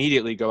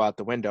 immediately go out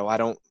the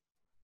window.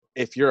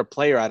 If you're a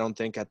player, I don't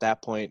think at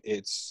that point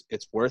it's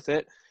worth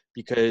it,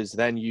 because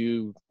then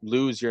you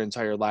lose your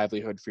entire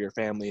livelihood for your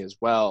family as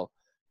well.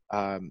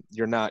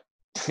 You're not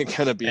going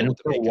to be able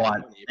to make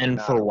what? money if And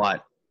you're for not.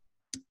 what?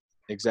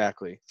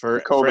 Exactly. For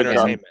COVID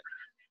entertainment.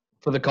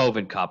 For the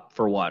COVID Cup,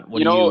 for what? What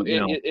you do know, you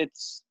know?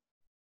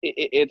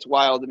 it's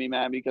wild to me,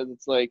 man, because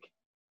it's like,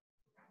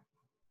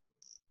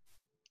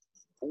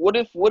 what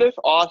if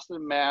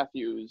Austin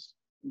Matthews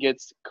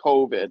gets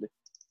COVID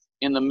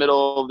in the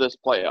middle of this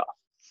playoff,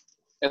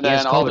 and He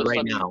has then all of COVID a right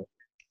sudden, now.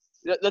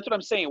 that's what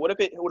I'm saying. What if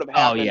it would have Oh,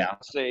 happened? yeah.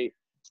 Say,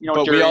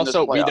 But during we this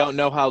playoff? don't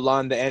know how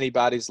long the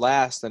antibodies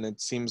last, and it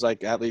seems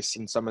like, at least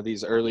in some of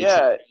these early Yeah.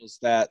 trials,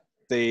 that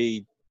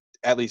they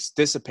at least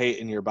dissipate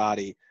in your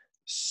body.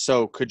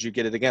 So could you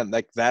get it again?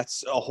 Like,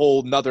 that's a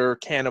whole nother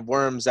can of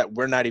worms that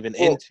we're not even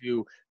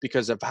into,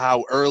 because of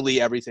how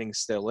early everything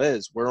still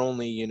is. We're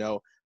only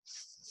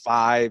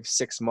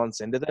 5-6 months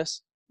into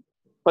this.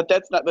 But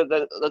that's not. That's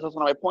not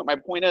my point. My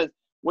point is,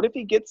 what if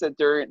he gets it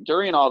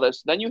during all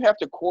this? Then you have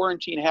to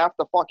quarantine half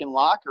the fucking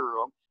locker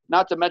room.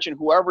 Not to mention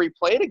whoever he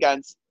played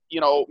against,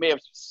 may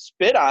have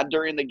spit on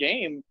during the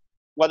game,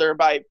 whether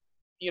by,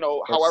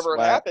 however Sweat,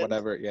 it happens.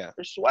 whatever, yeah.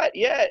 Or sweat,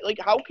 yeah. Like,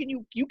 how can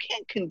you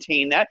can't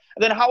contain that?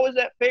 And then how is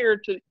that fair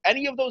to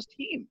any of those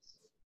teams?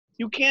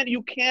 You can't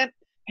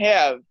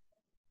have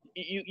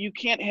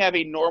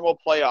a normal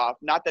playoff.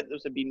 Not that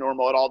this would be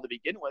normal at all to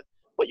begin with,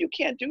 but you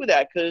can't do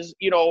that because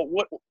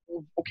what?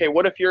 Okay,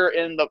 what if you're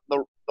in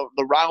the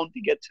round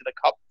to get to the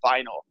cup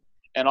final,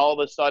 and all of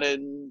a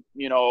sudden,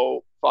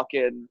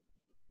 fucking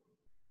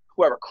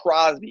whoever,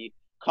 Crosby,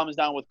 comes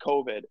down with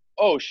COVID.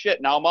 Oh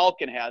shit! Now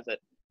Malkin has it.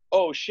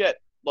 Oh shit!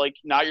 Like,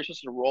 now you're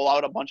supposed to roll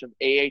out a bunch of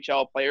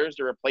AHL players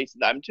to replace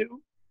them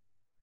too?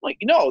 Like,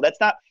 no, that's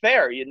not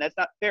fair. And that's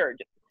not fair.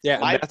 Yeah,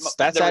 and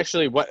that's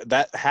actually what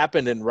that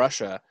happened in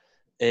Russia.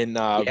 In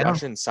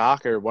Russian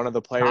soccer, one of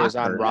the players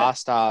on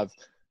Rostov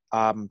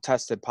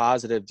tested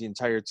positive. The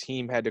entire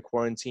team had to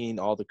quarantine,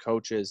 all the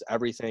coaches,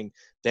 everything.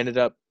 They ended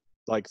up,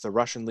 like, the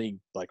Russian league,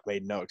 like,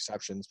 made no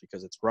exceptions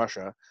because it's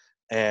Russia.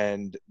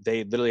 And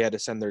they literally had to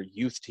send their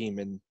youth team,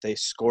 and they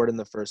scored in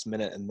the first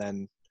minute and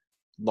then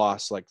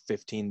lost like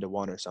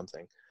 15-1 or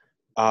something.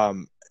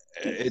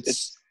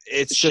 It's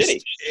just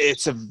shitty.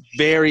 It's a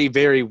very,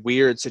 very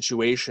weird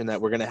situation that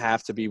we're going to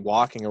have to be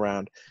walking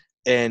around.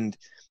 And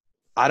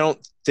I don't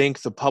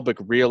think the public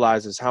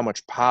realizes how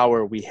much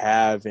power we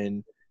have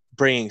in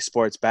bringing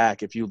sports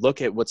back. If you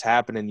look at what's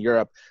happened in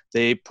Europe,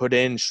 they put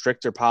in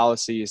stricter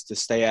policies to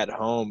stay at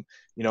home,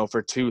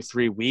 for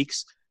 2-3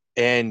 weeks,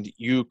 and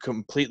you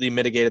completely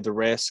mitigated the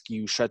risk.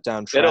 You shut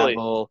down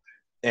travel,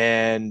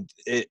 and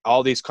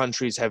all these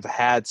countries have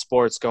had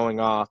sports going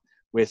off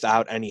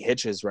without any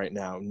hitches right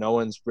now. No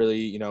one's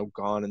really,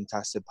 gone and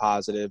tested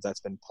positive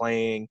that's been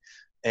playing.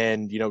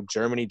 And,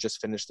 Germany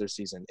just finished their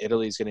season.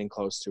 Italy's getting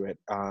close to it.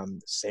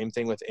 Same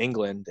thing with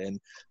England. And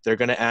they're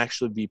going to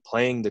actually be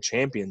playing the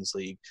Champions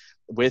League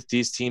with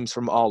these teams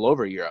from all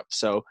over Europe.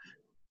 So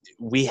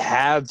we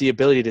have the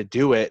ability to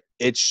do it.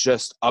 It's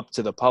just up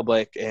to the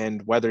public.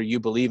 And whether you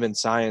believe in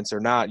science or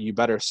not, you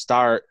better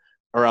start,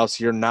 or else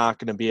you're not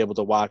going to be able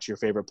to watch your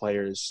favorite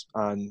players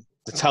on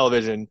the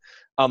television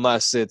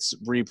unless it's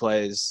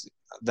replays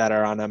that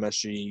are on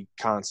MSG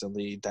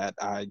constantly that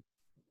I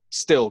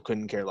still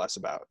couldn't care less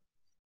about.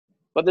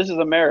 But this is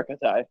America,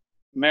 Ty.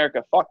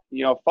 America, fuck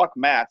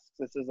masks.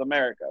 This is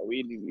America.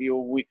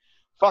 We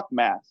fuck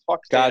masks.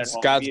 Fuck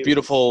God's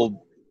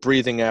beautiful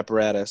breathing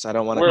apparatus. I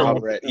don't want to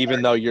cover it,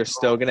 even though you're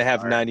still going to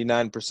have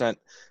 99%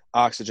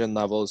 oxygen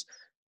levels.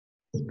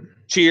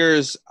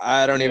 Cheers.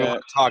 I don't even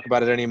want to talk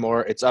about it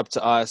anymore. It's up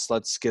to us.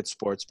 Let's get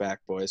sports back,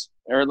 boys.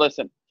 Or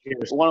listen,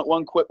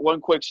 one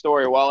quick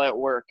story. While at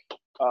work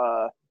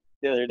the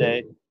other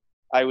day,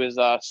 I was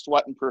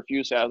sweating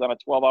profusely. I was on a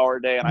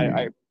 12-hour day, and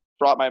I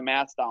brought my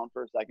mask down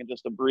for a second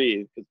just to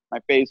breathe because my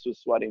face was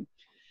sweating.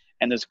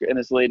 And this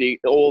lady,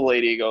 the old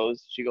lady,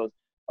 goes,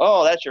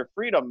 "Oh, that's your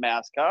freedom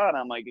mask, huh?" And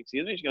I'm like,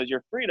 "Excuse me?" She goes,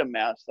 "Your freedom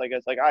mask." Like,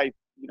 it's like, I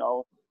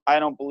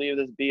don't believe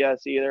this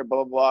BS either,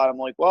 blah, blah, blah. I'm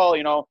like, well,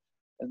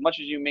 as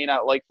much as you may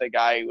not like the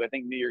guy, I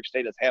think New York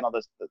State has handled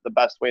this the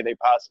best way they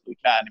possibly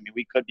can. I mean,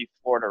 we could be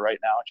Florida right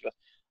now. And she goes,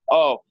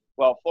 "Oh,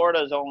 well,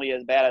 Florida is only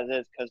as bad as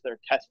this because they're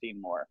testing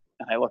more."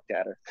 And I looked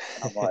at her,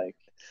 and I'm like,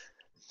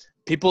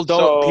 people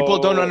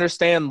don't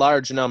understand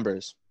large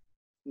numbers.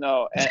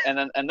 No, and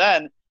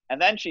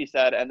then she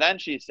said,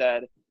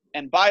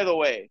 and by the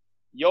way,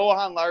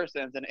 Johan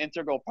Larsson's an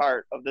integral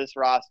part of this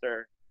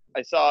roster.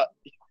 I saw.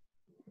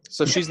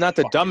 So she's not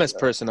the dumbest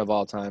person of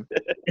all time.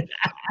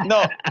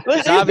 No,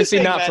 she's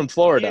obviously not from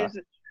Florida.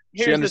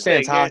 She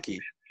understands hockey.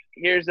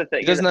 Here's the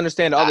thing. She doesn't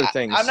understand other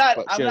things,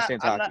 but she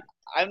understands hockey.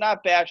 I'm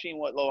not bashing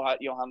what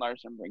Johan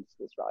Larsson brings to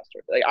this roster.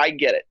 Like, I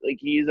get it. Like,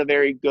 he's a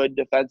very good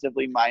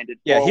defensively minded.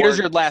 Yeah, here's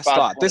your last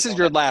thought. This is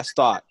your last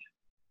thought.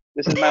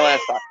 This is my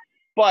last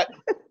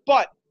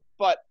thought.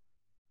 But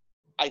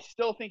I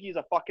still think he's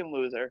a fucking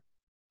loser.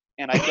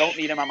 and I don't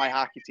need him on my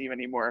hockey team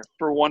anymore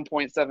for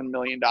 $1.7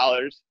 million.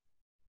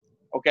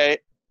 Okay,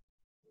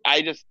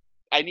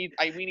 we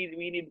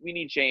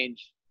need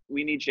change.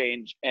 We need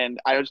change, and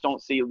I just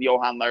don't see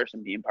Johan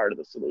Larsson being part of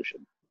the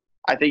solution.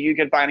 I think you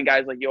can find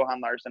guys like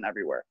Johan Larsson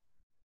everywhere,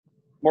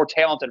 more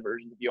talented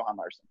versions of Johan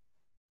Larsson.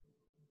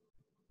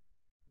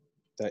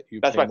 That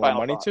you That's pay my more final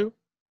money thought. to?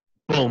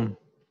 Boom.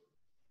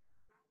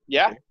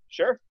 Yeah,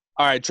 sure.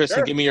 All right, Tristan,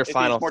 Sure. give me your If he's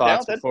final more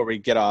thoughts talented. before we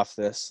get off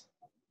this.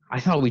 I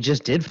thought we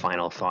just did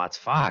final thoughts.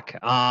 Fuck.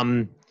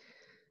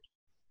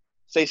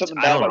 Say something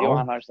I bad don't about know.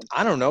 Johan Larsson.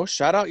 I don't know.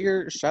 Shout out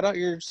your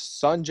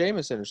son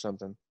Jameson or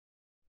something.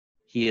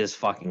 He is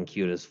fucking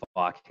cute as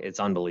fuck. It's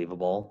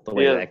unbelievable the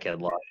way Yeah. that kid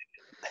looks.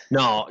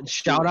 No,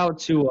 shout out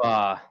to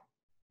I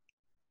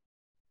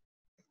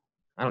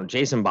don't know,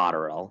 Jason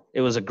Botterill.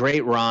 It was a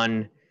great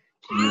run.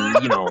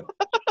 You know,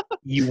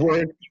 you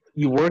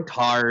worked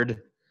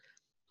hard.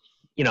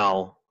 You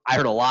know, I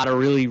heard a lot of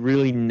really,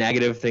 really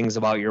negative things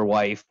about your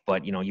wife,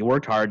 but you know, you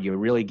worked hard. You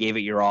really gave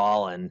it your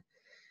all, and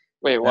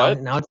Wait, what?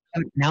 now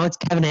it's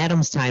Kevin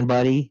Adams' time,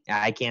 buddy.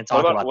 I can't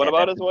talk about What that.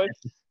 about his wife?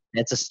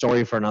 That's a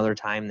story for another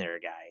time, there,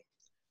 guy.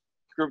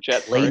 Group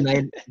chat story.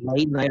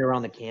 Late night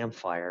around the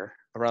campfire.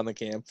 Around the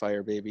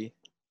campfire, baby.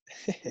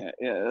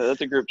 Yeah,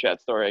 that's a group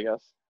chat story, I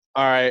guess.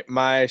 All right,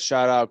 my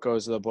shout out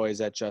goes to the boys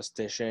at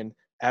Justition.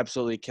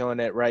 Absolutely killing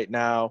it right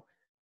now.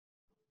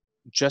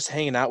 Just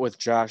hanging out with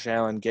Josh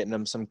Allen, getting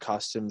him some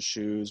custom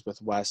shoes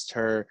with West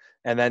Her,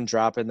 and then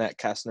dropping that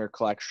Kessner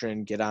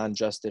collection. Get on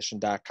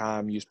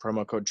justition.com, use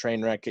promo code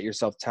TRAINWRECK, get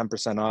yourself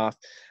 10% off.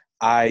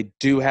 I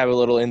do have a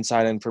little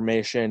inside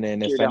information,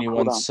 and if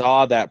anyone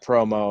saw that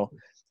promo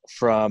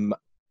from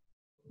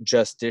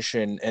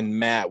Justition and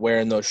Matt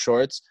wearing those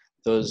shorts,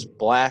 those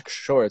black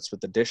shorts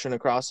with the Dishon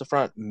across the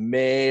front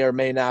may or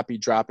may not be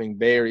dropping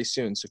very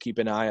soon, so keep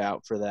an eye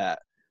out for that.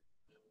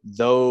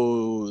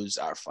 Those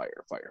are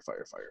fire.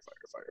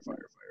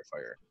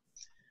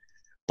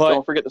 But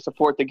don't forget to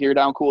support the Gear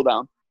Down Cool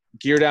Down.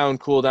 Gear Down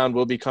Cool Down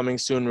will be coming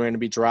soon. We're going to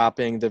be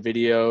dropping the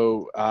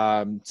video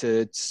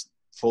to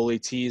fully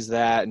tease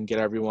that and get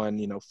everyone,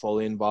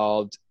 fully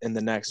involved in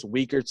the next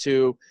week or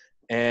two.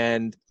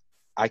 And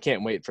I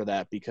can't wait for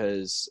that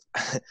because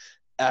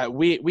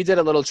we did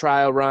a little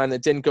trial run.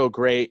 It didn't go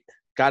great.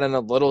 Got in a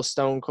little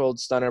stone cold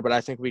stunner, but I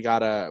think we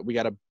got a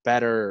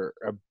better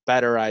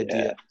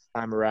idea this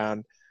time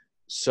around.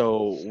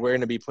 So we're going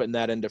to be putting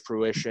that into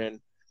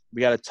fruition. We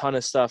got a ton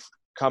of stuff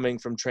coming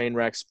from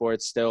Trainwreck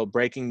Sports still.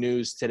 Breaking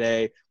news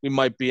today. We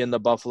might be in the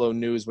Buffalo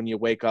News when you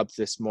wake up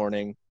this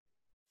morning.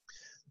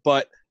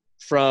 But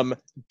from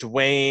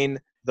Dwayne,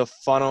 the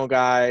funnel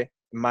guy,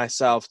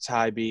 myself,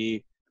 Ty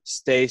B,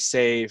 stay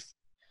safe,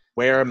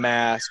 wear a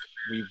mask.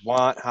 We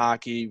want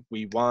hockey.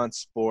 We want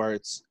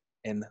sports.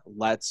 And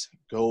let's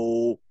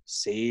go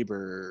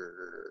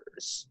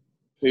Sabres.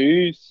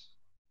 Peace.